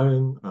a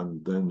train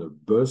and then a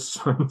bus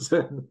and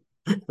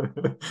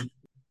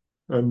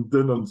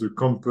then on the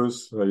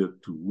campus I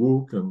had to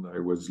walk and I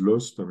was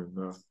lost. I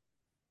mean,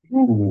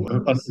 Ooh,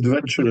 an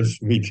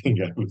adventurous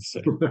meeting, I would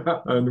say.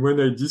 and when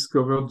I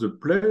discovered the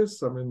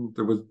place, I mean,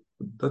 there was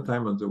at that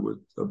time and there was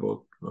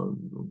about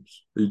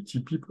 80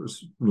 people,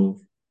 no,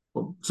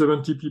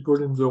 70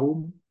 people in the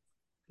room.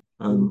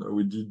 And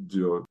we did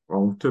the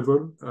round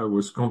table. I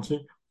was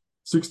counting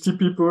 60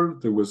 people.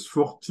 There was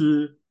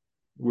 40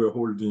 were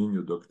holding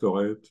a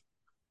doctorate.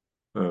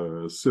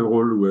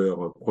 Several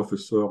were a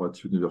professor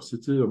at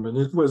university. I mean,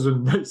 it was a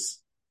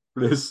nice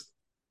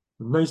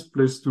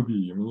place to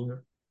be. I mean,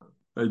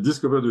 I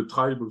discovered a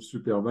tribe of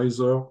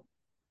supervisors.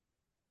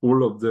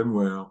 All of them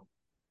were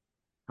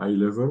high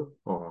level,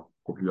 or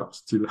probably are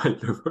still high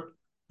level,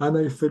 and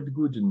I felt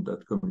good in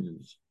that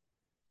community.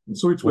 And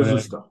so it was When a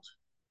I, start.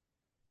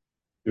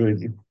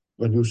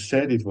 when you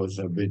said it was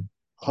a bit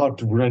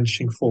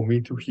heart-wrenching for me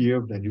to hear,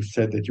 and you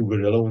said that you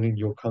were alone in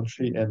your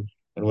country, and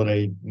what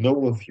I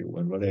know of you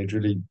and what I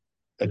really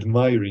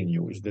admire in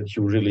you is that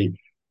you really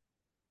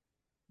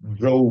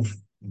drove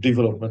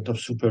development of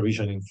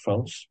supervision in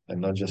France,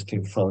 and not just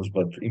in France,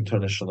 but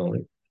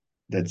internationally.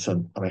 That's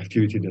an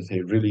activity that I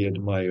really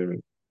admire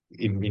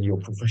in your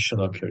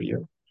professional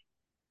career.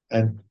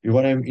 And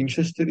what I'm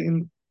interested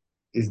in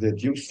is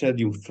that you said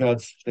you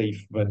felt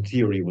safe when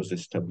theory was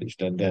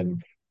established and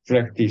then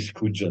practice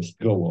could just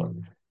go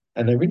on.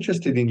 And I'm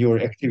interested in your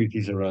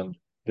activities around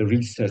the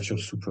research of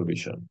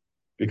supervision,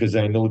 because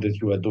I know that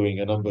you are doing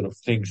a number of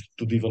things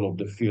to develop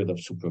the field of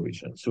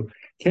supervision. So,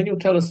 can you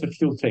tell us a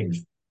few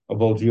things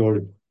about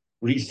your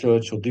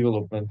research or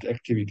development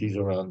activities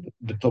around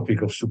the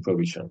topic of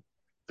supervision?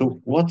 So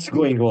what's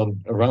going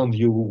on around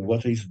you?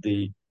 What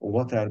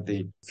are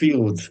the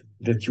fields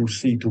that you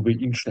see to be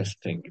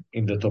interesting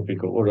in the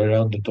topic or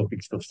around the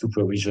topics of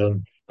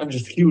supervision? I'm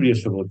just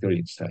curious about your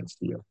insights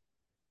here.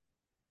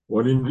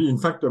 Well, in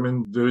fact, I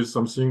mean, there is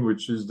something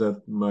which is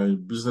that my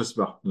business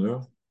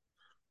partner,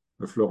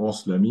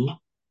 Florence Lamy,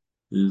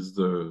 is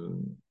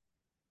the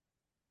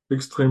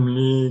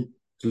extremely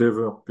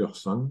clever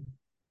person,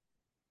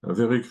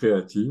 very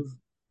creative.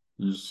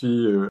 You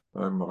see,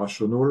 I'm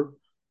rational,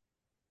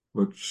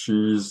 but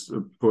she's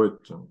a poet.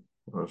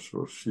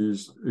 So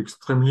she's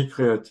extremely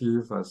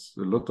creative, has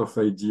a lot of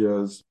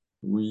ideas.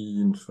 We,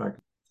 in fact,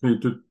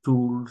 created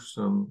tools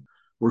and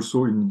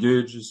also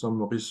engaged in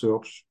some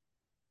research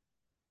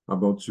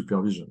about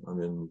supervision. I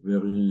mean,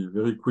 very,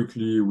 very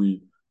quickly,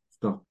 we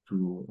start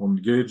to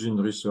engage in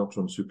research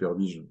on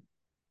supervision.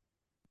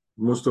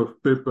 Most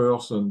of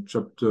papers and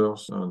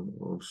chapters and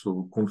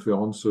also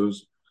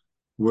conferences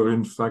were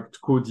in fact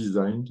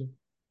co-designed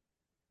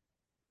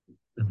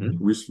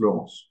with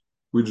Florence,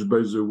 which, by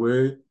the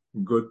way,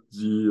 got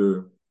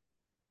the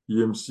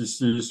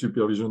EMCC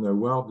Supervision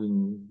Award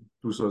in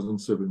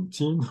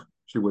 2017.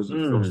 She was the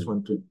first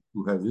one to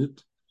have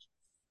it.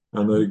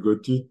 And I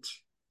got it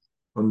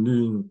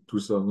only in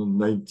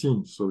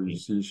 2019. So you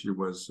see, she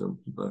was,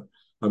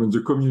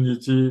 the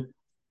community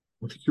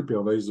of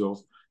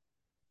supervisors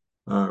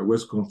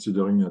was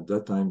considering at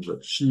that time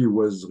that she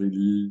was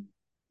really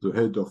the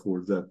head of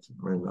all that,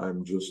 when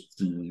I'm just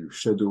the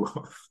shadow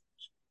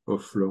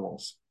of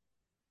Florence.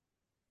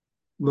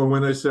 No,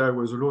 when I say I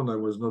was alone, I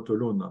was not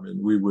alone. I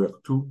mean, we were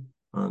two,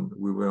 and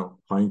we were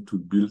trying to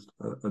build.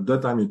 At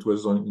that time, it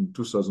was in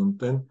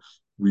 2010,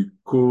 we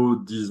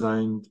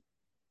co-designed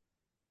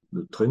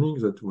the training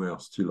that we are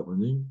still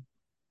running,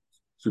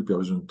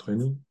 supervision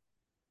training.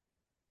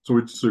 So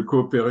it's a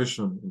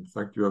cooperation. In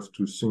fact, you have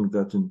to think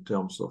that in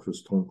terms of a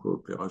strong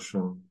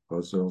cooperation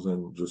rather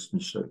than just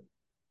Michel.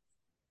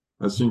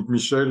 I think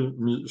Michel,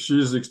 she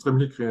is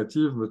extremely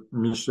creative, but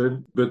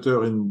Michel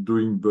better in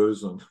doing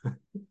buzz and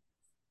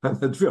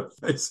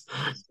advertise.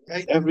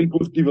 Every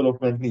good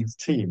development needs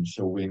teams.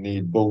 So we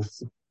need both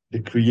the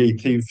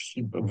creatives,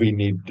 we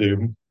need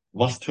the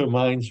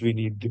masterminds, we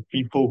need the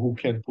people who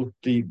can put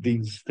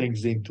these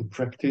things into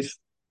practice.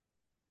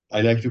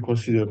 I like to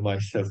consider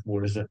myself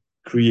more as a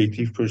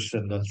creative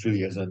person, not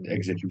really as an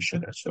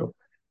executioner. So,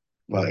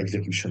 well,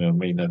 executioner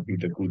may not be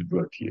the good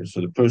word here.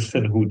 So the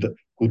person who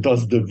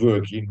does the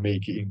work in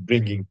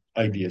bringing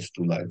ideas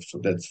to life. So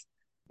that's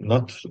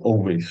not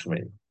always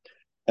me.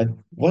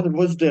 And what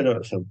was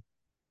there? So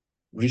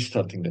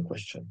restarting the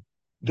question,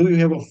 do you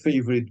have a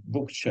favorite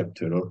book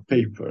chapter or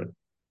paper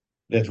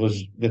that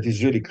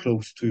is really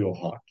close to your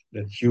heart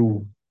that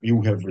you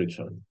have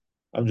written?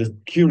 I'm just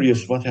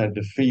curious, what are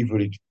the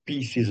favorite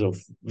pieces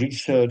of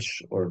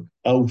research or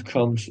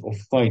outcomes or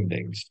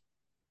findings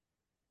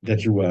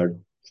that you are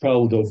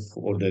proud of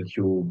or that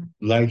you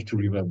like to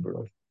remember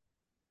of?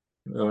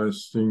 I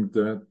think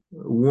that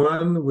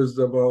one was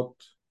about,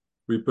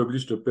 we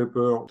published a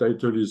paper,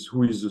 title is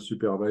Who is the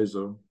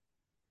Supervisor?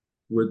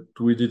 What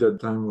we did at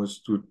the time was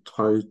to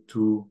try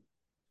to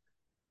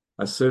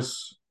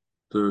assess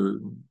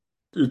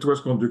it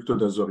was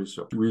conducted as a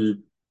research.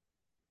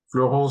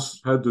 Florence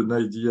had an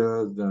idea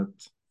that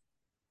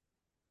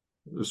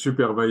a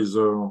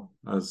supervisor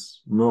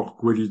has more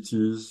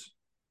qualities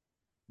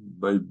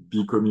by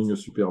becoming a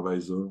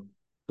supervisor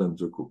than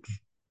the coach.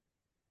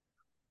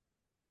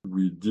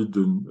 We did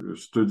a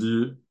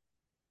study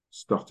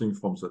starting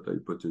from that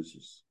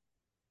hypothesis.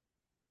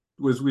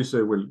 As we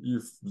say, well,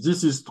 if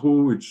this is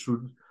true, it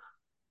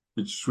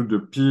should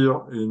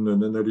appear in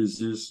an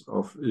analysis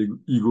of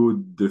ego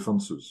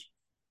defenses.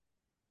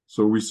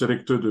 So we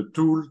selected a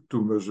tool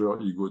to measure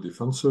ego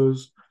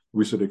defenses.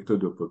 We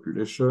selected a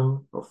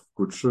population of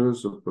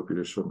coaches, a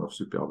population of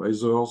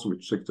supervisors. We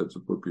checked that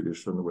the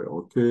population were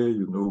okay,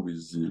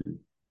 with the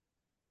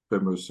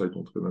famous, I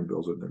don't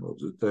remember the name of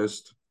the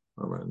test,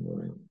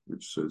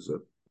 which says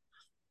that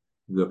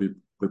they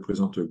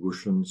represent a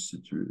Gaussian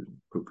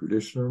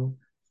population.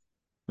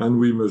 And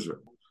we measure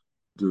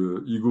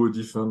the ego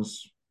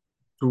defense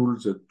tool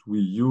that we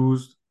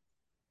used.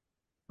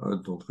 I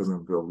don't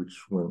remember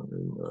which one.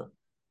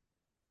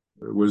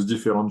 Was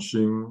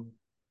differentiating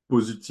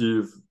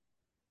positive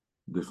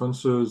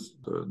defenses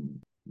and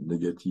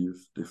negative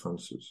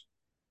defenses.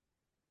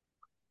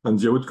 And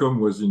the outcome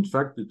was, in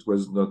fact, it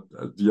was not,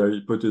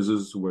 the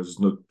hypothesis was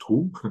not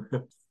true.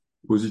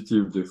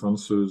 Positive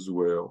defenses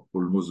were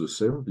almost the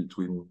same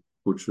between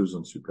coaches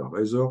and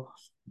supervisors.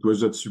 It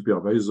was that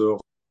supervisors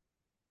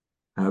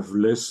have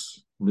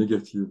less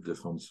negative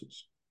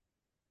defenses.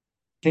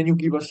 Can you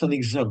give us an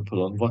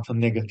example on what a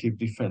negative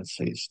defense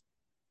is?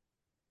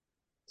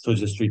 So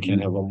just we can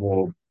have a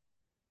more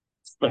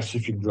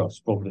specific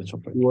grasp of the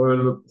topic.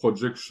 Well,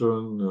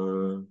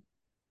 projection,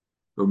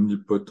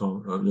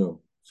 omnipotent,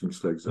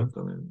 things like that.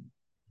 I mean,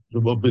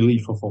 the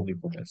belief of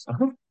omnipotence.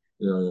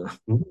 Yeah.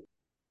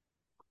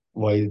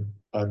 Well,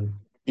 I'm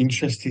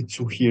interested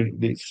to hear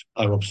this.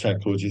 I'm a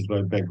psychologist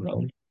by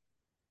background.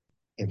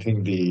 I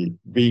think the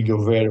being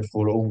aware of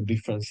our own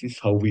differences,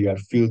 how we are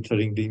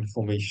filtering the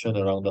information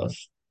around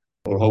us,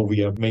 or how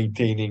we are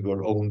maintaining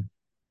our own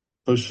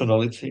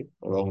personality,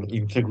 our own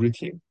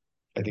integrity.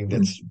 I think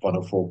that's one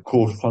of our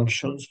core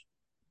functions,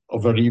 a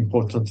very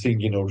important thing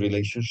in our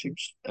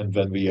relationships. And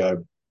when we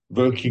are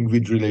working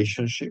with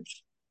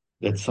relationships,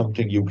 that's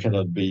something you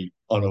cannot be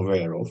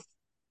unaware of.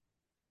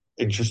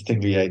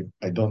 Interestingly,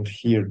 I don't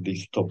hear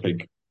this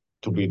topic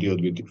to be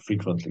dealt with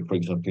frequently, for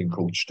example, in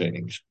coach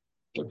trainings,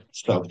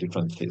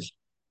 self-defenses.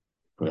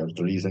 Perhaps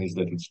the reason is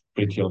that it's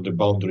pretty on the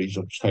boundaries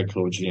of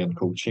psychology and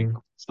coaching,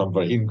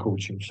 somewhere in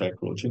coaching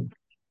psychology.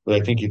 But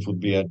I think it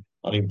would be an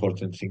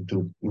important thing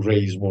to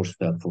raise more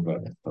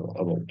self-awareness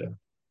about that.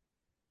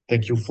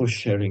 Thank you for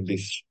sharing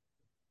this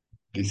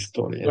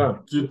story. Yeah,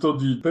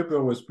 the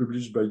paper was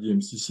published by the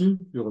MCC.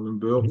 You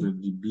remember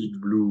the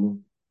big blue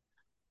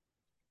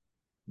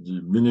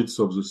the minutes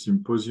of the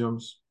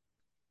symposiums.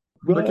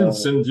 I can Well,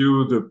 send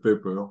you the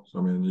paper.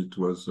 I mean,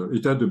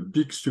 it had a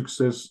big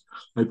success.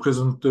 We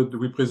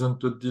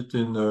presented it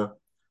in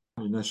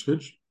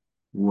Ashridge,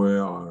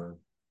 where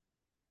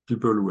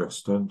people were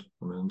stunned.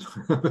 I mean,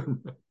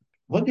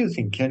 what do you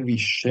think? Can we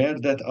share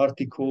that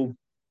article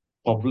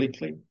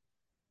publicly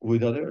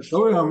with others?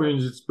 oh, I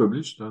mean, it's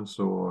published, and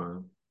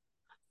so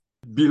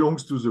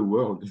belongs to the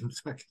world. In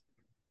fact,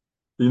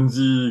 in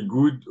the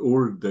good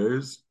old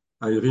days,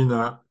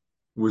 Irina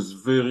was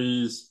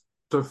very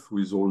tough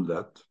with all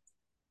that.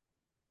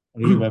 I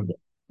remember.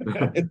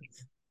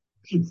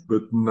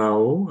 But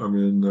now, I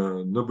mean,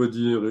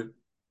 nobody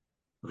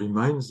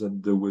reminds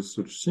that there was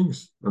such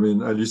things. I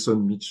mean,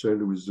 Alison Mitchell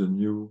was the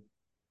new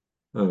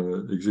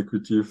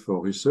executive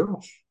for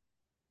research.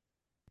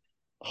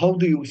 How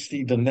do you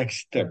see the next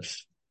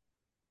steps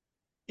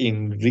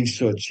in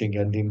researching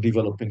and in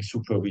developing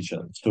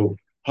supervision? So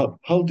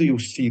how do you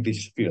see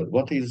this field?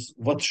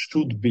 What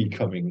should be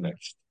coming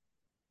next?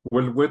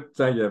 Well, what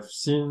I have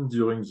seen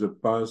during the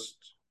past,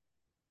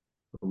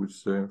 I would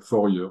say,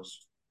 4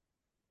 years,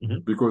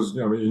 Mhm. because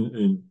I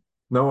mean,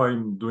 now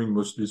I'm doing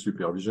mostly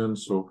supervision,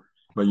 so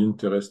my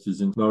interest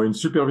is in now in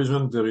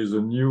supervision. There is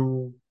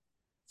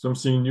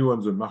something new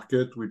on the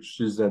market, which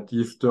is that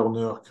Yves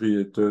Turner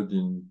created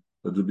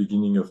at the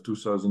beginning of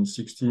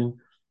 2016,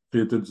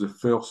 created the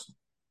first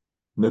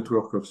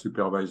network of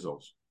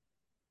supervisors.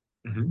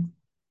 Mhm.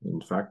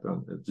 In fact,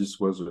 and this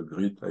was a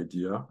great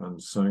idea,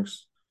 and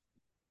thanks.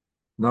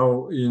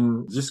 Now,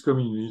 in this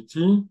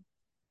community,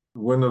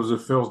 one of the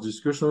first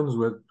discussions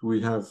that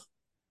we have,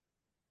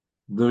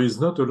 there is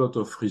not a lot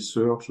of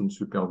research on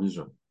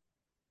supervision.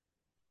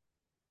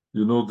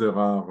 You know, there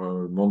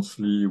are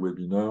monthly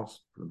webinars,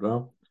 blah,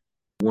 blah.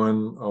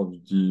 One of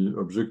the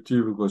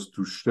objectives was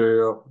to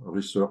share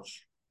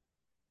research,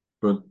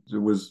 but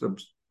there was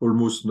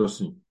almost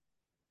nothing.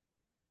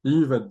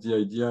 Eve had the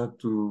idea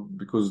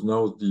because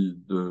now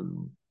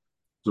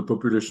the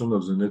population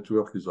of the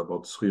network is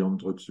about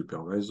 300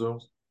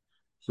 supervisors.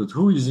 So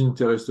who is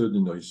interested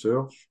in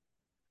research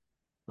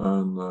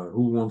and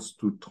who wants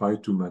to try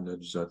to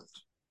manage that?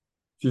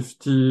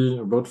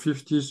 About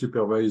 50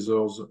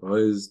 supervisors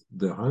raised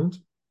their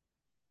hand,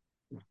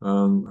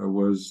 and I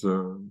was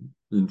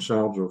in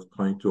charge of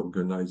trying to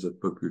organize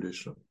that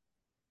population.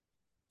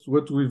 So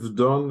what we've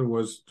done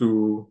was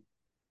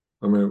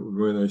I mean,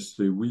 when I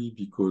say we,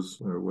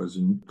 because I was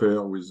in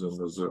pair with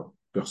another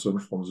person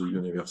from the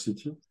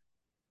university.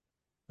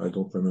 I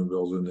don't remember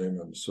the name,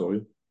 I'm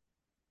sorry.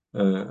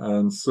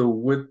 And so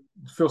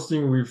first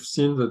thing we've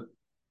seen that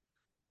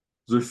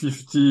the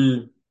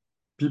 50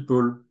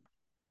 people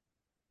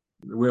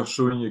were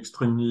showing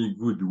extremely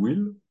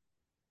goodwill,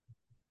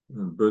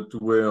 but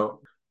were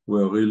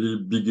really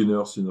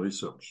beginners in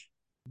research.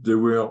 They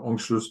were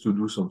anxious to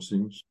do some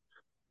things.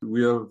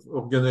 We have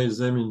organized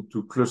them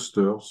into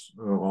clusters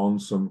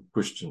around some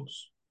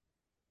questions.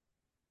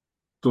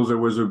 So there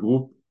was a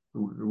group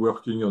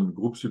working on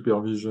group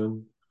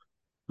supervision.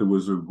 There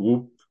was a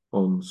group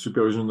on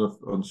supervision.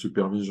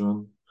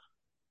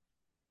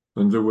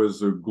 And there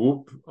was a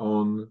group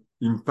on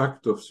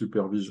impact of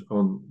supervision.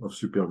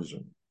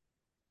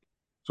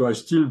 So I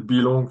still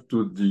belong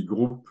to the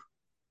group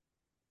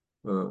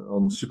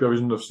on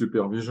supervision of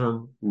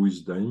supervision who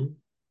is dying.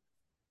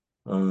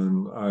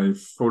 And I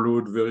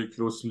followed very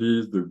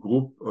closely the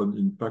group on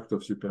impact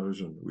of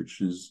supervision, which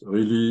is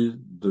really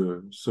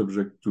the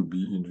subject to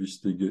be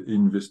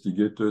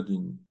investigated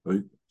in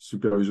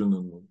supervision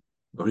and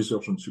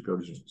research on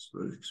supervision.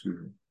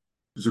 Excuse me.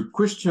 The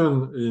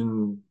question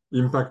in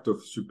impact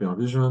of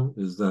supervision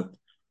is that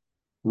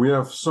we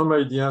have some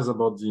ideas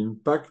about the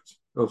impact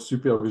of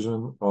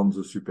supervision on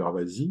the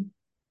supervisee,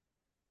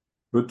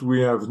 but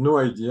we have no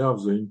idea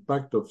of the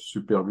impact of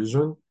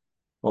supervision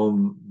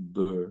on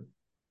the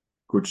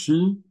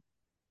coachee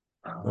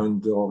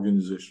and the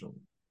organization.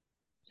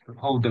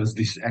 How does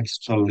this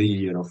extra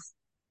layer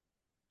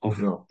of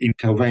No,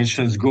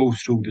 interventions go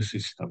through the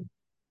system?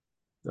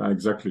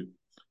 exactly.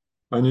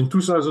 And in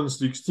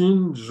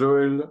 2016,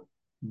 Joel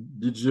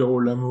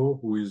Digiro-Lamour,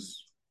 who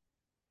is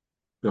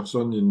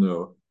person in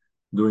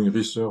doing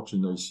research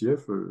in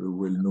ICF, a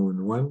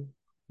well-known one,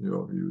 you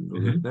know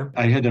that name.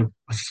 I had a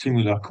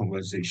similar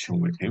conversation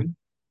with him.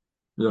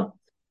 Yeah,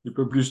 he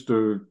published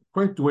a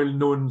quite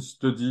well-known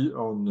study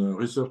on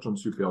research on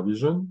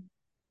supervision.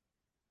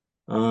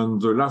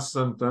 And the last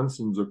sentence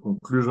in the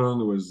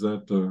conclusion was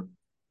that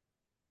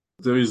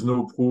there is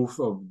no proof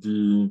of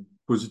the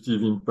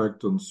positive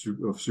impact of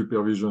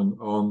supervision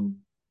on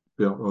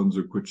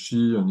the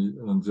coachee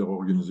and their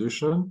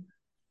organization.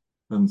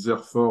 And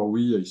therefore,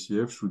 we,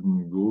 ICF,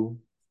 shouldn't go,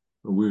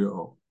 we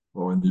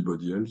or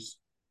anybody else,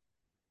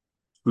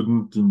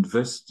 shouldn't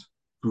invest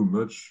too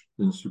much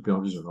in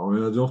supervision. I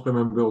mean, I don't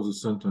remember the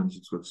sentence,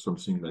 it was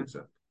something like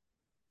that.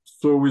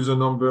 So with a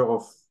number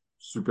of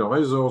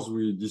supervisors,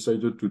 we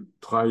decided to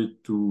try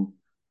to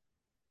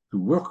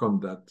work on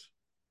that.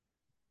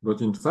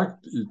 But in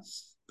fact,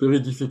 it's very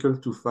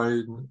difficult to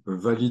find a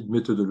valid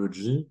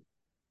methodology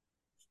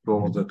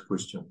for that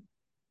question.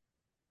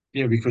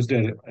 Yeah, because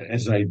there,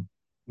 as I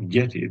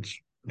get it,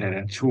 there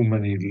are too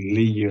many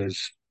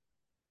layers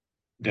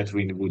that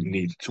we would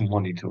need to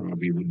monitor or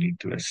we would need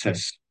to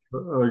assess.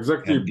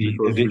 Exactly, And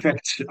because the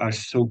effects are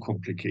so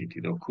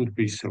complicated or could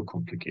be so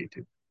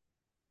complicated.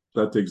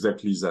 that's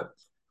exactly that.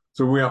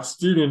 So we are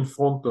still in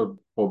front of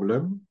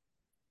problem,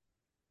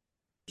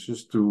 which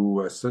is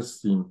to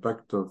assess the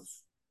impact of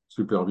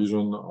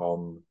supervision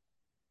on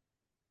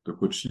the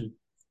coachee,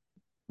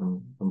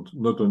 and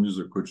not only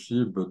the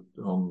coachee, but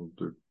on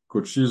the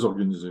coachee's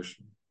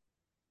organization.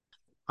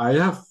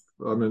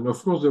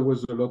 Of course, there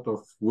was a lot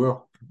of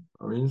work.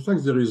 In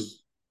fact, there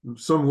is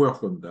some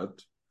work on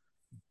that.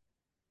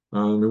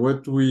 And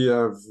what we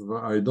have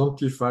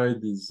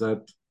identified is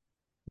that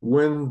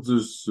when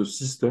the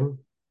system,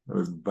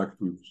 back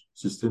to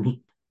systemic,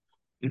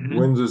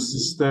 when the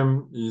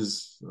system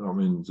is,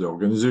 the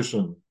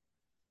organization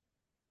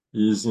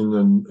is in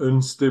an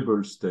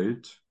unstable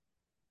state,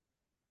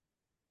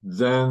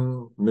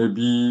 then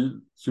maybe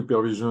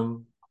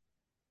supervision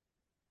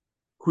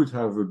could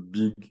have a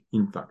big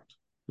impact.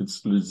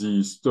 It's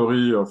the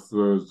story of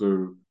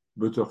the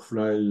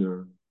butterfly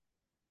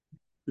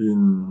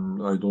in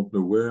I don't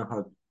know where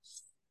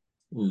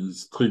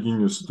is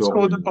triggering a storm. It's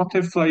called the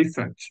butterfly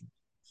effect.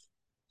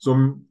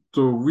 So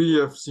we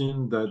have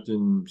seen that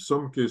in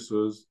some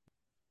cases,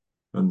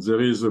 and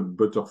there is a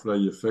butterfly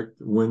effect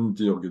when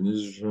the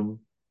organization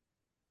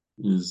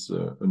is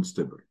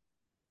unstable.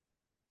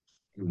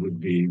 It would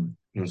be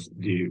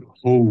the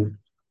whole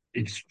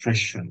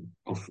expression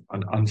of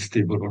an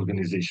unstable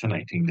organization.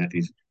 I think that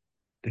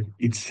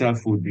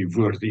itself would be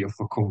worthy of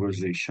a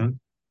conversation.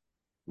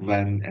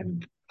 When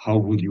and how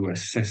would you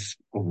assess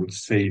or would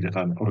say that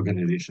an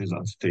organization is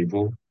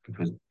unstable?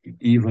 Because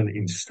even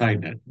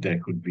inside that, there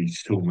could be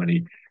so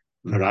many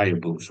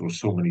variables or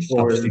so many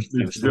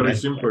subsystems. It's very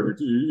simple.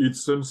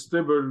 It's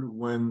unstable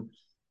when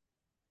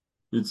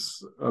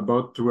it's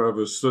about to have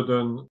a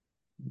sudden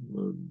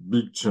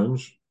big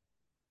change,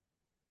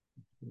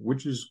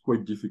 which is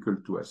quite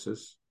difficult to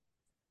assess.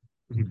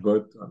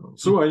 But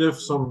so I have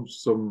some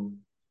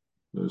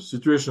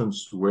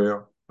situations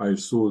where I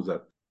saw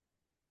that.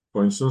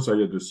 For instance, I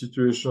had a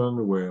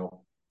situation where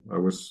I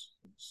was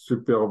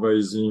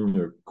supervising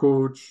a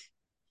coach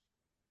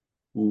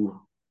who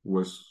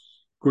was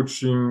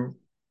coaching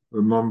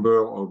a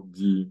member of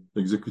the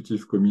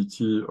executive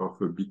committee of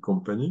a big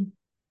company,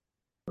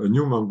 a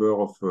new member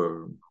of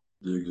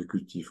the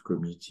executive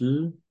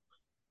committee,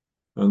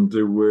 and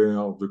they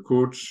were the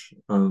coach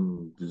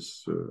and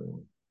these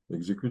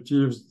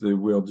executives, they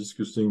were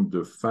discussing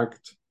the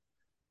fact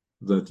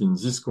that in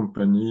this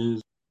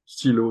company,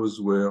 silos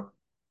were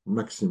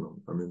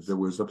maximum. There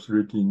was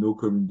absolutely no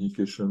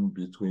communication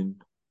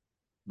between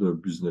the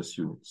business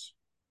units.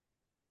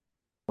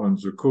 And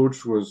the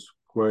coach was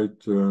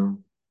quite,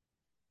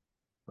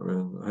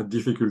 had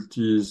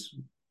difficulties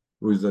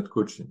with that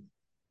coaching.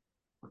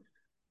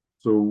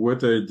 So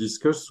what I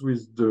discussed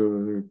with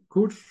the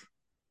coach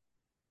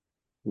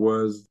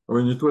was,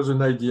 it was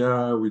an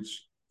idea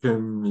which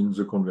came in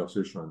the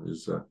conversation,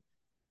 is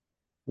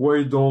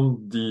why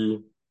don't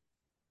the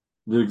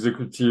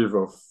executive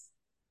of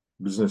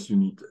business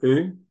unit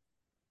A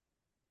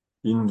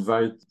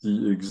invite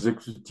the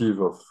executive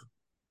of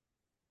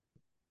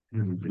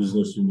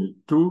business unit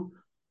 2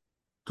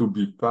 to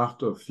be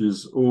part of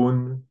his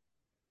own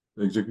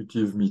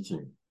executive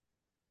meeting?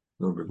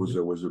 No, because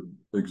there was an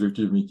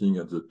executive meeting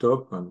at the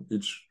top and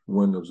each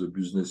one of the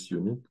business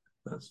unit,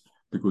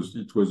 because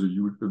it was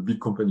a big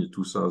company,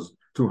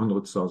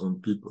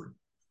 200,000 people.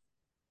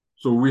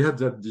 So we had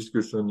that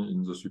discussion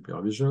in the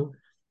supervision.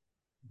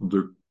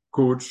 The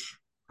coach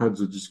had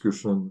the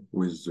discussion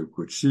with the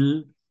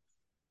coachee,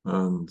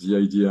 and the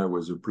idea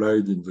was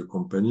applied in the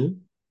company.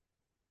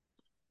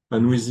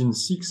 And within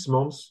 6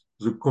 months,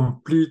 the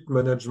complete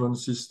management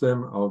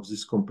system of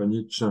this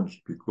company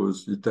changed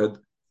because it had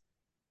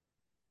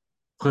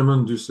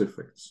tremendous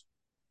effects.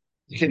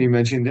 You can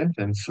imagine that?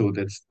 And so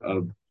that's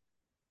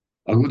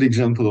a good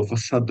example of a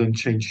sudden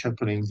change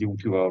happening due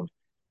to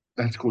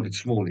let's call it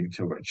small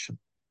intervention.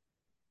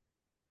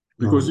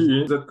 Because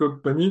in that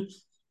company,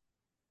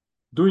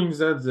 doing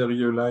that, they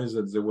realized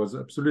that there was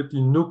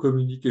absolutely no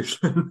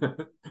communication.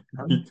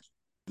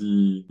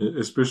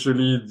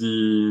 Especially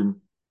the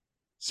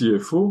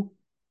CFO,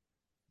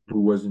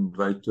 who was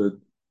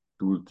invited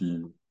to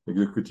the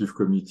executive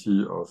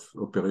committee of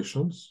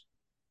operations.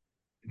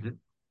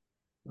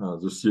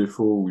 The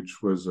CFO,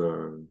 which was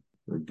a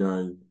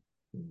guy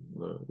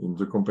in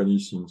the company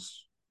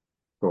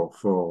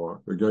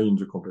for a guy in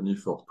the company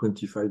for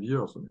 25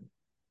 years.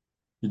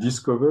 He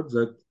discovered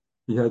that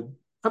he had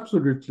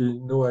absolutely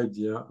no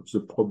idea of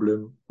the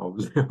problem of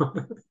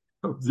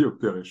the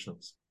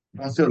operations.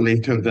 Better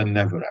later than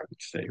never, I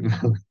would say.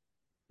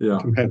 Yeah.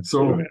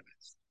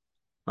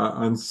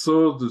 And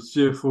so the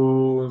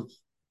CFO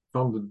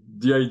found that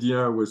the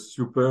idea was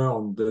super,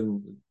 and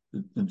then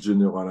it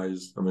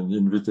generalized.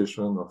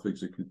 Invitation of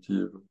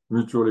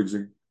mutual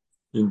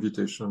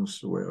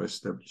invitations were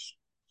established.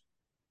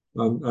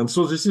 And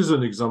so this is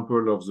an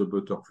example of the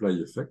butterfly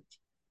effect,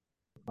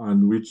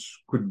 and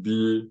which could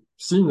be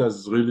seen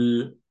as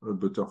really a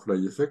butterfly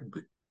effect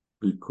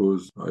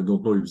because I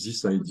don't know if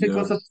this It idea,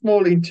 was a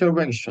small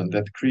intervention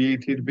that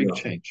created big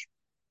yeah, change.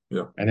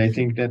 yeah, And I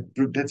think that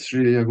that's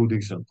really a good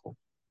example.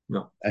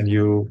 yeah. And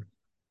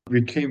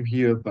we came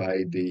here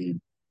by the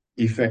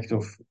effect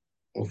of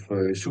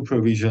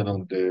supervision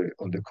on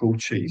the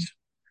coaches.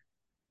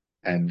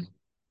 And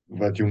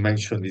what you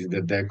mentioned is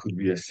that there could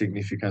be a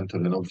significant or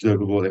an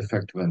observable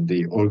effect when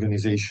the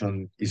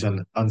organization is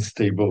an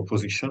unstable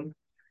position.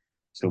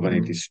 So when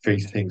it Mm. is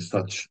facing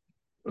such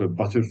a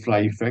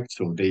butterfly effect,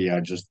 so they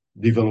are just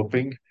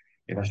developing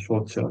in a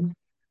short term.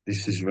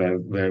 This is where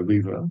we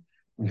were.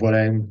 What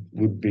I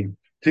would be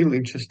still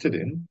interested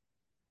in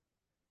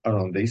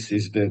around this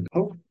is that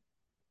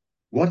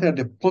what are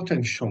the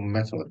potential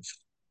methods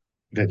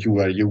that you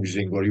are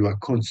using or you are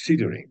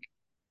considering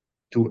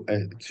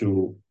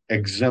to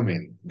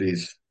examine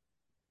this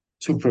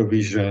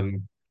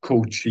supervision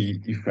coachee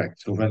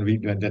effect? So when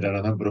there are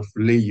a number of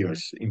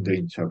layers in the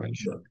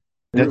intervention,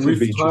 Yeah. that would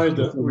be We've tried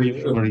interesting for me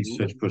from a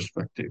research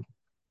perspective.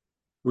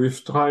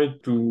 we've tried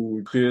to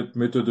create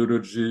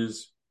methodologies,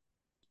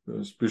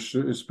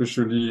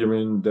 especially I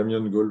mean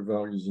Damien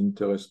Golvar is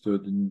interested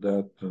in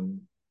that,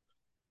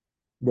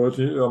 but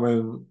I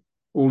mean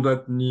all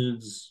that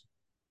needs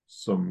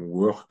some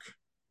work,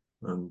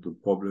 and the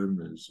problem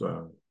is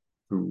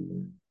to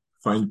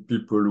find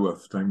people who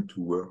have time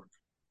to work.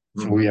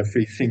 So we are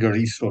facing a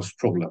resource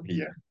problem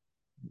here.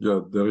 Yeah,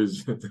 there is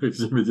there is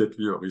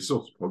immediately a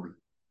resource problem.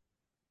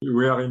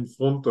 We are in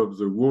front of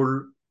the wall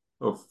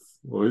of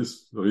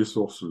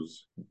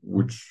resources,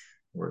 which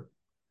well,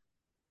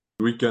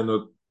 we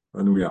cannot,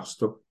 and we are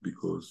stopped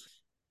because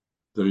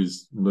there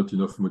is not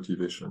enough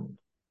motivation.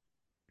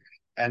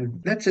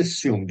 And let's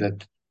assume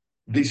that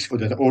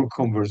that our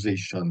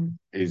conversation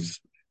is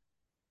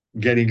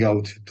getting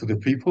out to the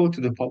people,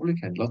 to the public,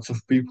 and lots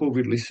of people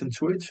will listen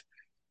to it.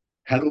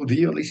 Hello,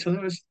 dear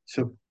listeners.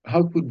 So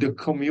how could the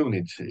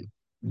community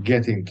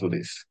get into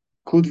this?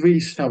 Could we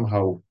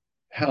somehow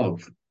help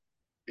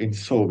in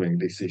solving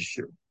this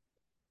issue?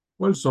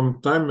 Well,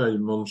 sometimes I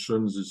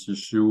mention this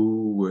issue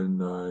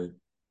when I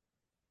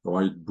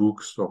write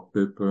books or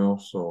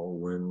papers or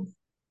when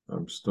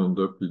I'm stand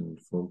up in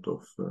front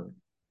of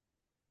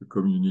the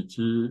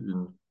community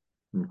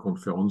in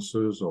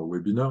conferences or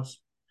webinars,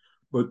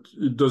 but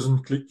it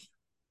doesn't click.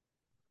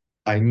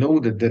 I know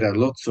that there are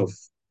lots of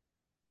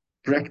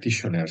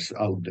practitioners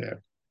out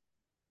there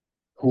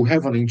who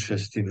have an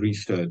interest in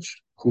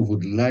research, who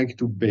would like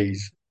to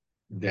base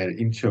their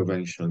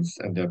interventions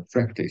and their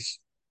practice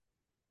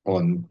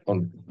on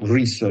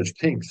research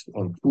things,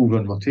 on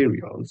proven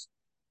materials.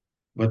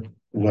 But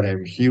what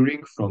I'm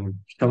hearing from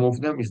some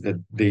of them is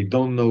that they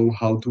don't know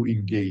how to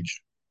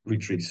engage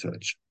with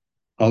research,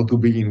 how to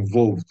be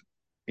involved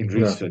in Yeah,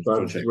 research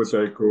that's what projects.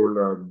 I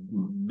call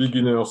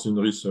beginners in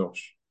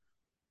research.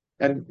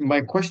 And my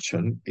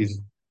question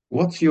is,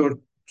 what's your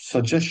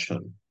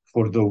suggestion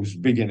for those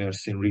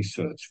beginners in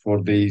research,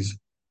 for these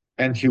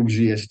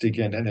enthusiastic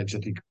and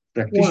energetic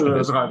Well,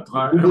 practitioners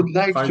who would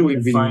like to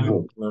be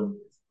involved?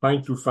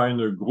 trying to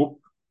find a group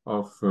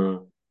of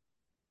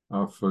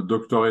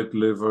doctorate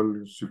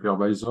level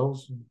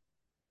supervisors.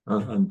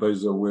 And by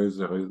the way,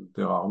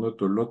 there are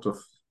not a lot of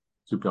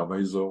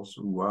supervisors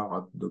who are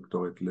at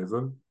doctorate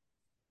level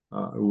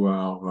who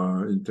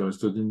are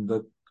interested in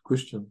that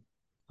question.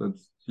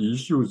 That's the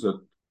issue, that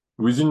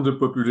within the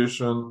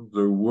population,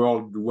 the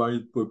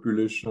worldwide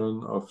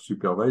population of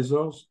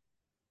supervisors,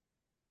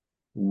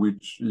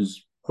 which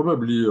is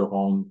probably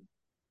around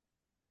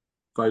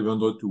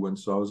 500 to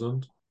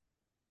 1,000,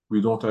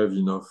 we don't have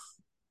enough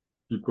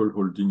people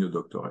holding a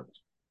doctorate.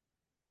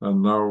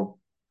 And now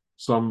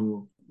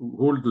some who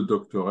hold the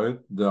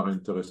doctorate, they are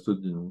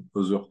interested in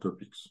other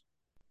topics.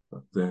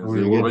 They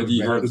We're getting already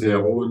back to have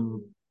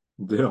the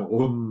their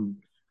own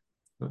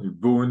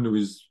bone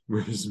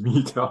with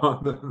meat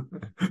on.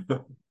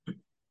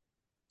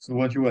 So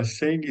what you are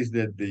saying is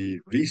that the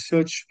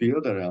research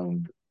field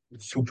around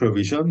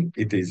supervision,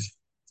 it is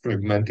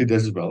fragmented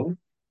as well,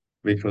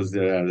 because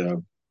there are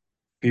a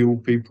few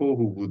people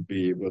who would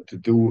be able to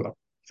do a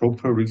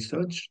proper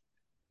research,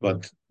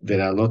 but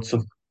there are lots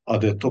of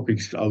other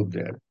topics out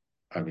there.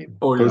 I mean,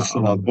 Oh yeah,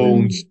 personal I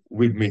bones mean,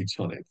 with meats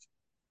on it.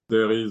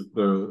 there is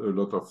a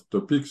lot of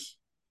topics,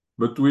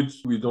 but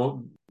which we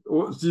don't.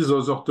 These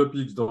other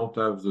topics don't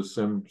have the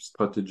same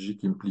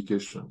strategic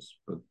implications,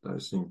 but I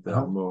think they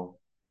are Uh-huh. more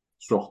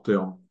short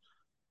term.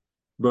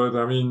 But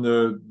I mean,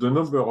 the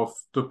number of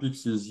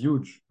topics is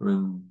huge. I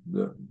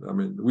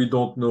mean, we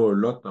don't know a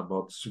lot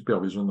about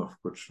supervision of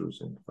coaches,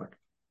 in fact.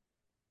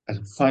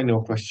 And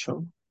final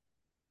question.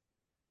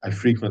 I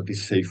frequently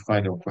say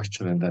final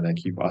question and then I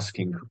keep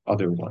asking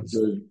other ones.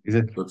 Okay. Is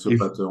that That's a if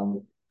pattern.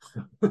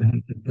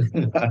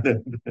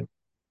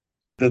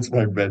 that's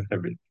my bad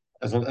habit.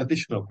 As an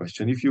additional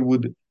question, if you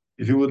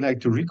would like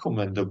to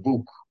recommend a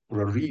book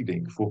or a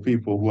reading for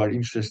people who are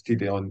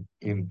interested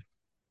in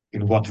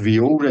what we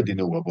already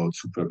know about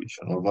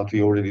supervision or what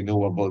we already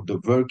know about the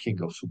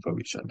working of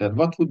supervision, then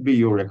what would be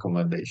your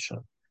recommendation?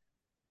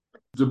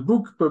 The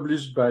book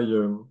published by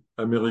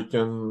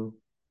American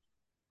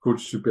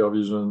Coach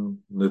Supervision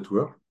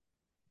Network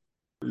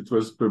It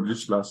was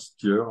published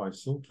last year, I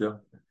think, yeah,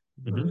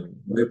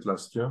 late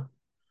last year.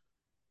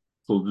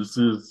 So this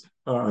is,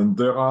 and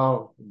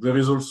there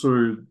is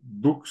also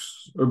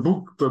a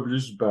book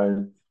published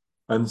by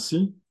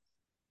ANSI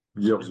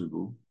years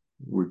ago,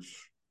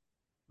 which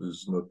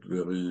is not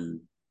very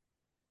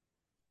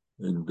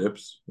in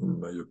depth, in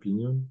my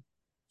opinion.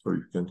 So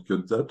you can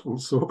cut that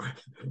also.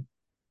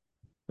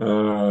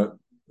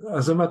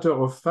 As a matter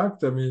of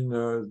fact, I mean,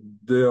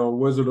 there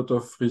was a lot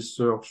of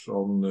research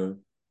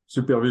on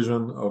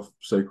supervision of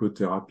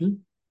psychotherapy.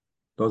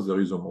 Thus, there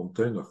is a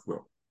mountain of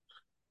work.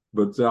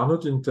 But they are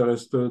not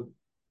interested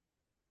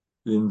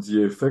in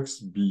the effects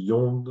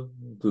beyond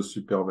the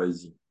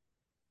supervising.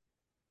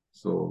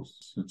 So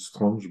it's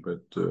strange,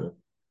 but,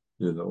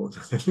 you know,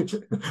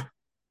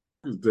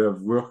 they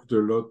have worked a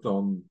lot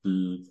on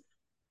the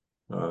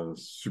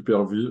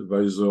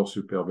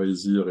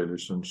supervisor-supervisee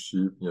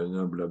relationship,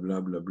 blah, blah, blah,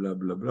 blah, blah,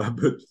 blah, blah.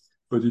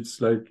 But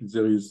it's like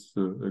there is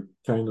a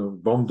kind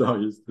of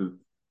boundaries that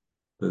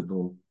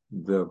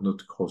they have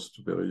not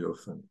crossed very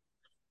often.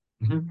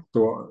 Mm-hmm.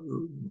 So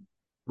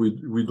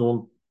we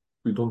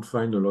don't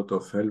find a lot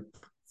of help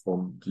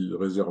from the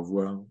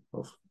reservoir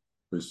of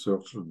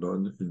research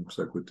done in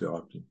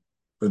psychotherapy,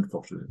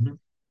 unfortunately. Mm-hmm.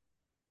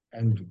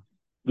 And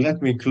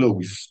let me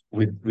close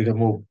with a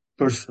more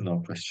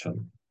personal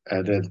question.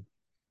 That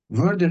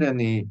were there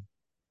any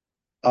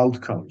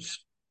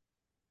outcomes,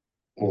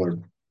 or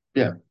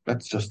yeah,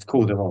 let's just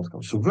call them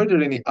outcomes. So were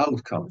there any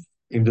outcomes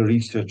in the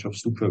research of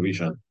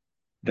supervision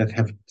that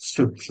have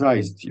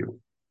surprised you,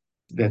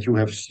 that you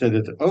have said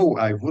that, oh,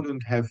 I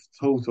wouldn't have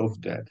thought of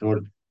that,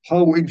 or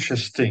how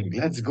interesting,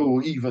 let's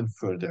go even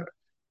further.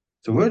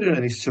 So were there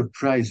any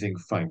surprising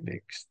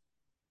findings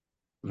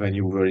when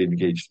you were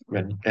engaged,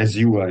 as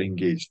you are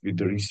engaged with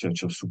the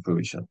research of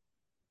supervision?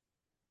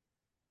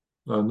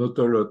 Not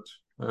a lot.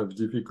 I have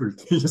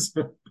difficulties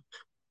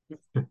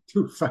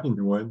to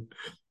find one.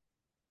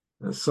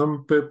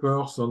 Some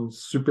papers on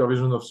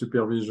supervision of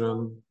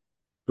supervision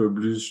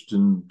published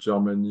in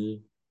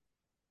Germany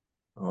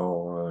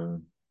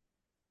or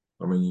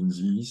in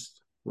the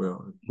East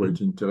were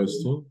quite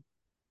interesting,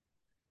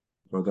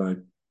 but I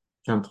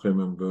can't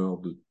remember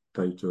the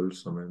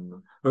titles. I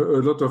mean, a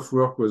lot of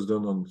work was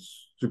done on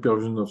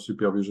supervision of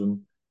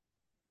supervision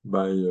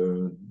by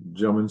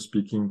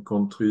German-speaking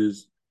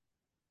countries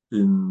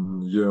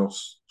in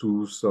years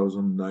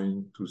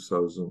 2009,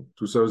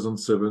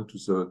 2007 to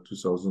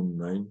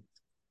 2009.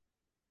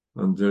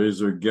 And there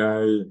is a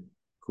guy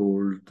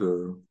called,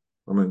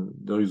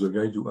 there is a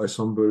guy who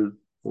assembled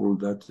all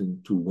that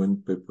into one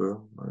paper,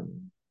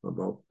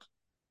 about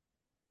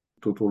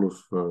total of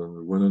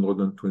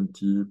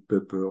 120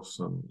 papers.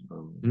 So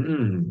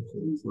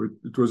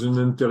it was an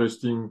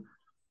interesting,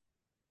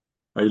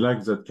 I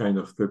like that kind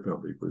of paper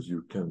because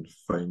you can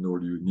find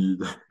all you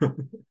need.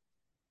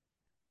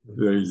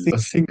 A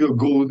single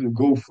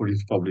goal for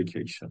its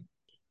publication.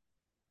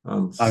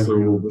 And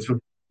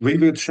We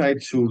will try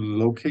to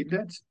locate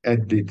that,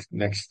 add it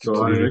next so to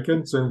the. I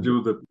can send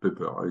you the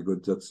paper. I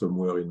got that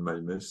somewhere in my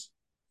mess.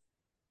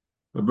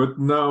 But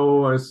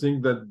now I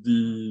think that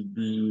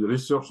the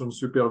research on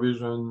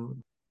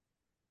supervision,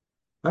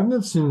 I've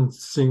not seen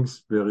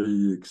things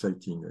very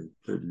exciting, I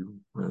tell you.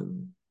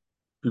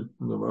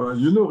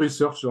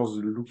 Researchers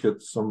look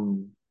at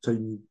some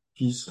tiny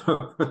piece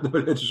of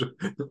knowledge.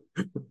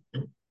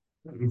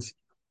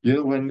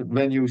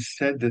 When you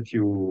said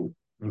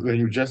when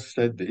you just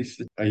said this,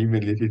 I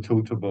immediately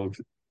thought about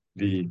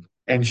the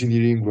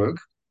engineering work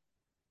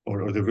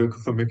or the work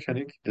of a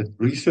mechanic. That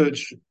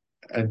research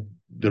and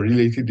the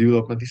related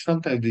development is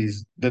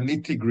sometimes the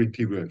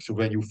nitty-gritty work. So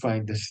when you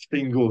find a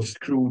single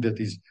screw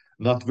that is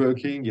not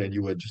working and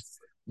you are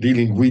just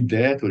dealing with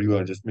that, or you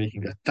are just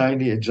making a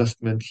tiny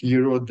adjustment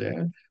here or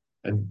there,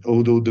 and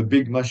although the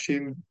big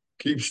machine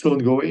keeps on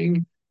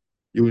going,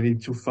 you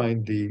need to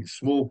find the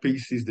small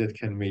pieces that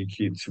can make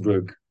it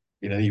work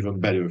in an even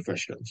better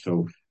fashion.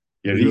 So,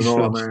 yeah,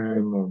 research.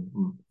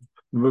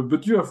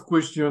 But you have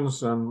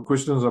questions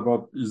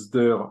about is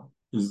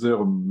there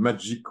a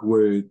magic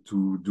way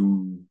to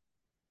do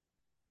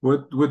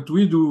what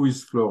we do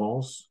with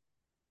Florence,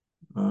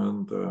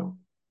 and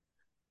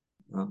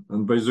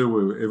by the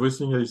way,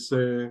 everything I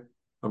say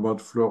about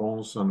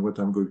Florence and what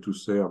I'm going to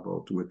say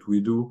about what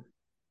we do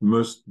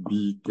must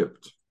be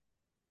kept.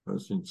 I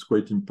think it's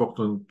quite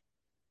important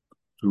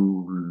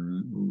to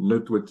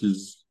let what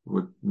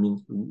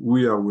means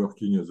we are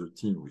working as a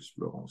team with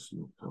Florence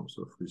in terms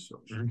of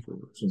research. So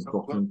it's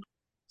important.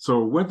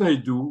 So what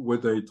I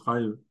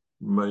try,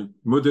 my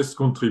modest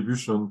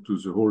contribution to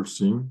the whole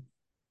thing,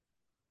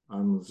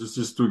 and this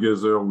is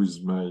together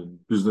with my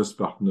business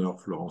partner,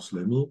 Florence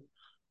Lamy,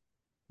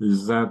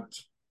 is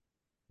that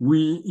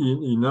we,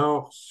 in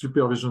our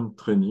supervision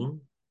training,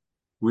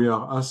 we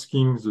are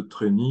asking the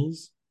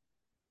trainees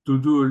to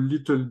do a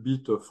little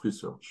bit of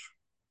research.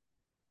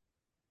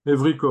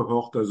 Every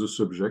cohort has a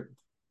subject,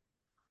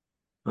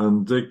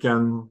 and they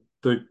can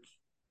take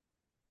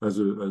as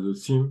a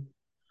theme,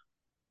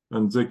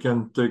 and they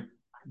can take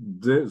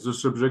the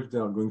subject they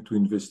are going to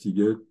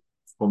investigate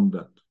from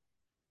that.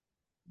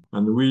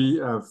 And we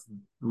have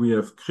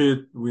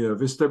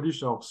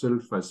established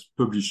ourselves as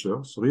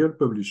publishers, real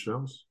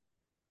publishers,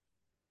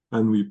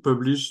 and we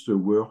publish the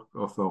work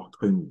of our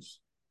trainees.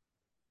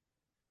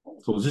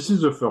 So this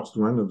is the first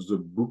one of the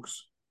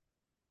books.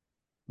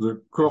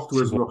 The court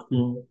was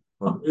working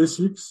on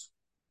ethics.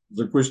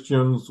 The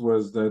question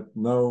was that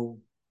now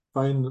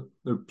find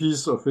a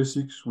piece of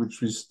ethics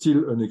which is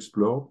still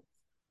unexplored,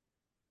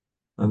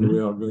 and we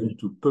are going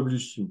to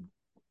publish it.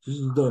 This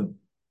is done.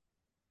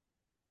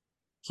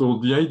 So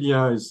the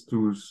idea is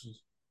to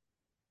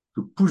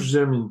push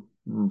them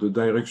in the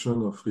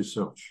direction of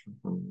research,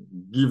 and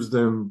gives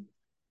them.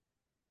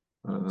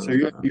 So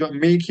you're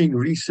making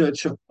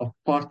research a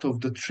part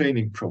of the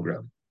training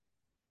program.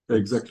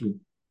 Exactly.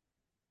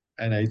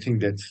 And I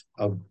think that's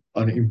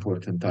an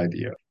important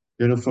idea.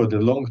 For the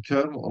long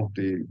term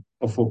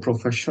of our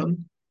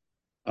profession,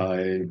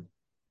 I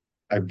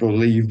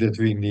believe that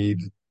we need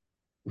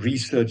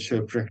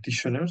researcher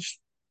practitioners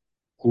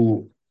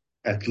who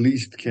at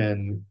least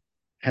can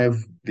have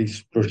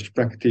this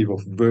perspective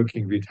of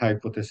working with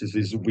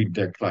hypotheses with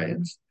their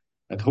clients,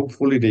 and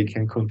hopefully they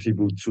can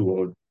contribute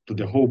to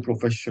the whole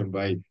profession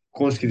by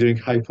considering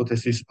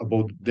hypotheses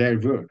about their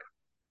work,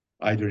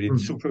 either in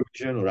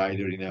supervision or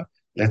either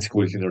let's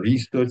call it in a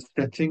research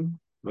setting,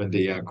 when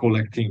they are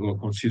collecting or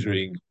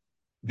considering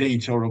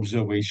data or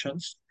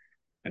observations.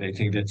 And I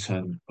think that's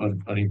an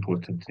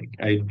important thing.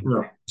 I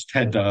just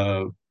had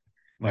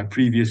my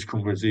previous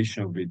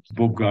conversation with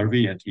Bob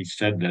Garvey, and he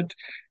said that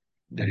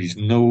there is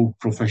no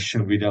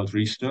profession without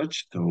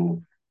research.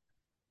 So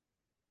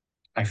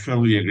I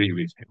firmly agree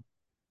with him.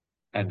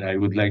 And I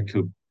would like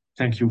to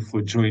thank you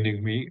for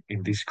joining me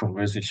in this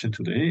conversation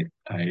today.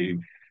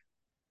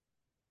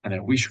 And I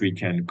wish we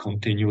can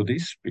continue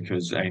this,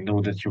 because I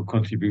know that your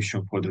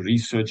contribution for the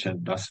research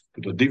and thus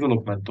to the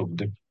development of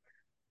the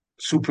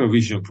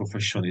supervision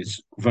profession is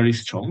very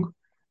strong.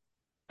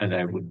 And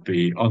I would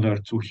be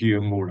honored to hear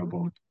more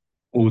about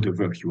all the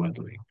work you are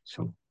doing.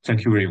 So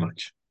thank you very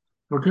much.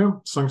 Okay,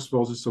 thanks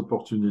for this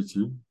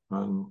opportunity,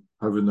 and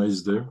have a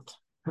nice day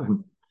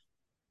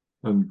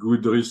and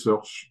good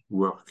research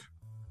work.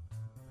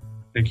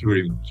 Thank you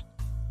very much.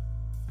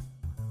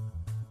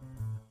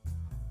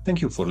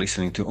 Thank you for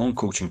listening to On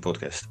Coaching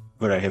Podcast,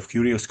 where I have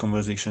curious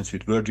conversations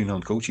with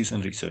world-renowned coaches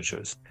and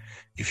researchers.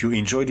 If you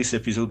enjoyed this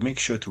episode, make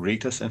sure to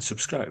rate us and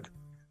subscribe.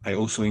 I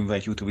also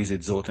invite you to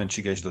visit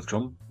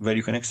zoltancsiges.com, where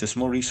you can access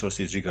more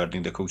resources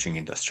regarding the coaching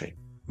industry.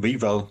 Be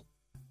well!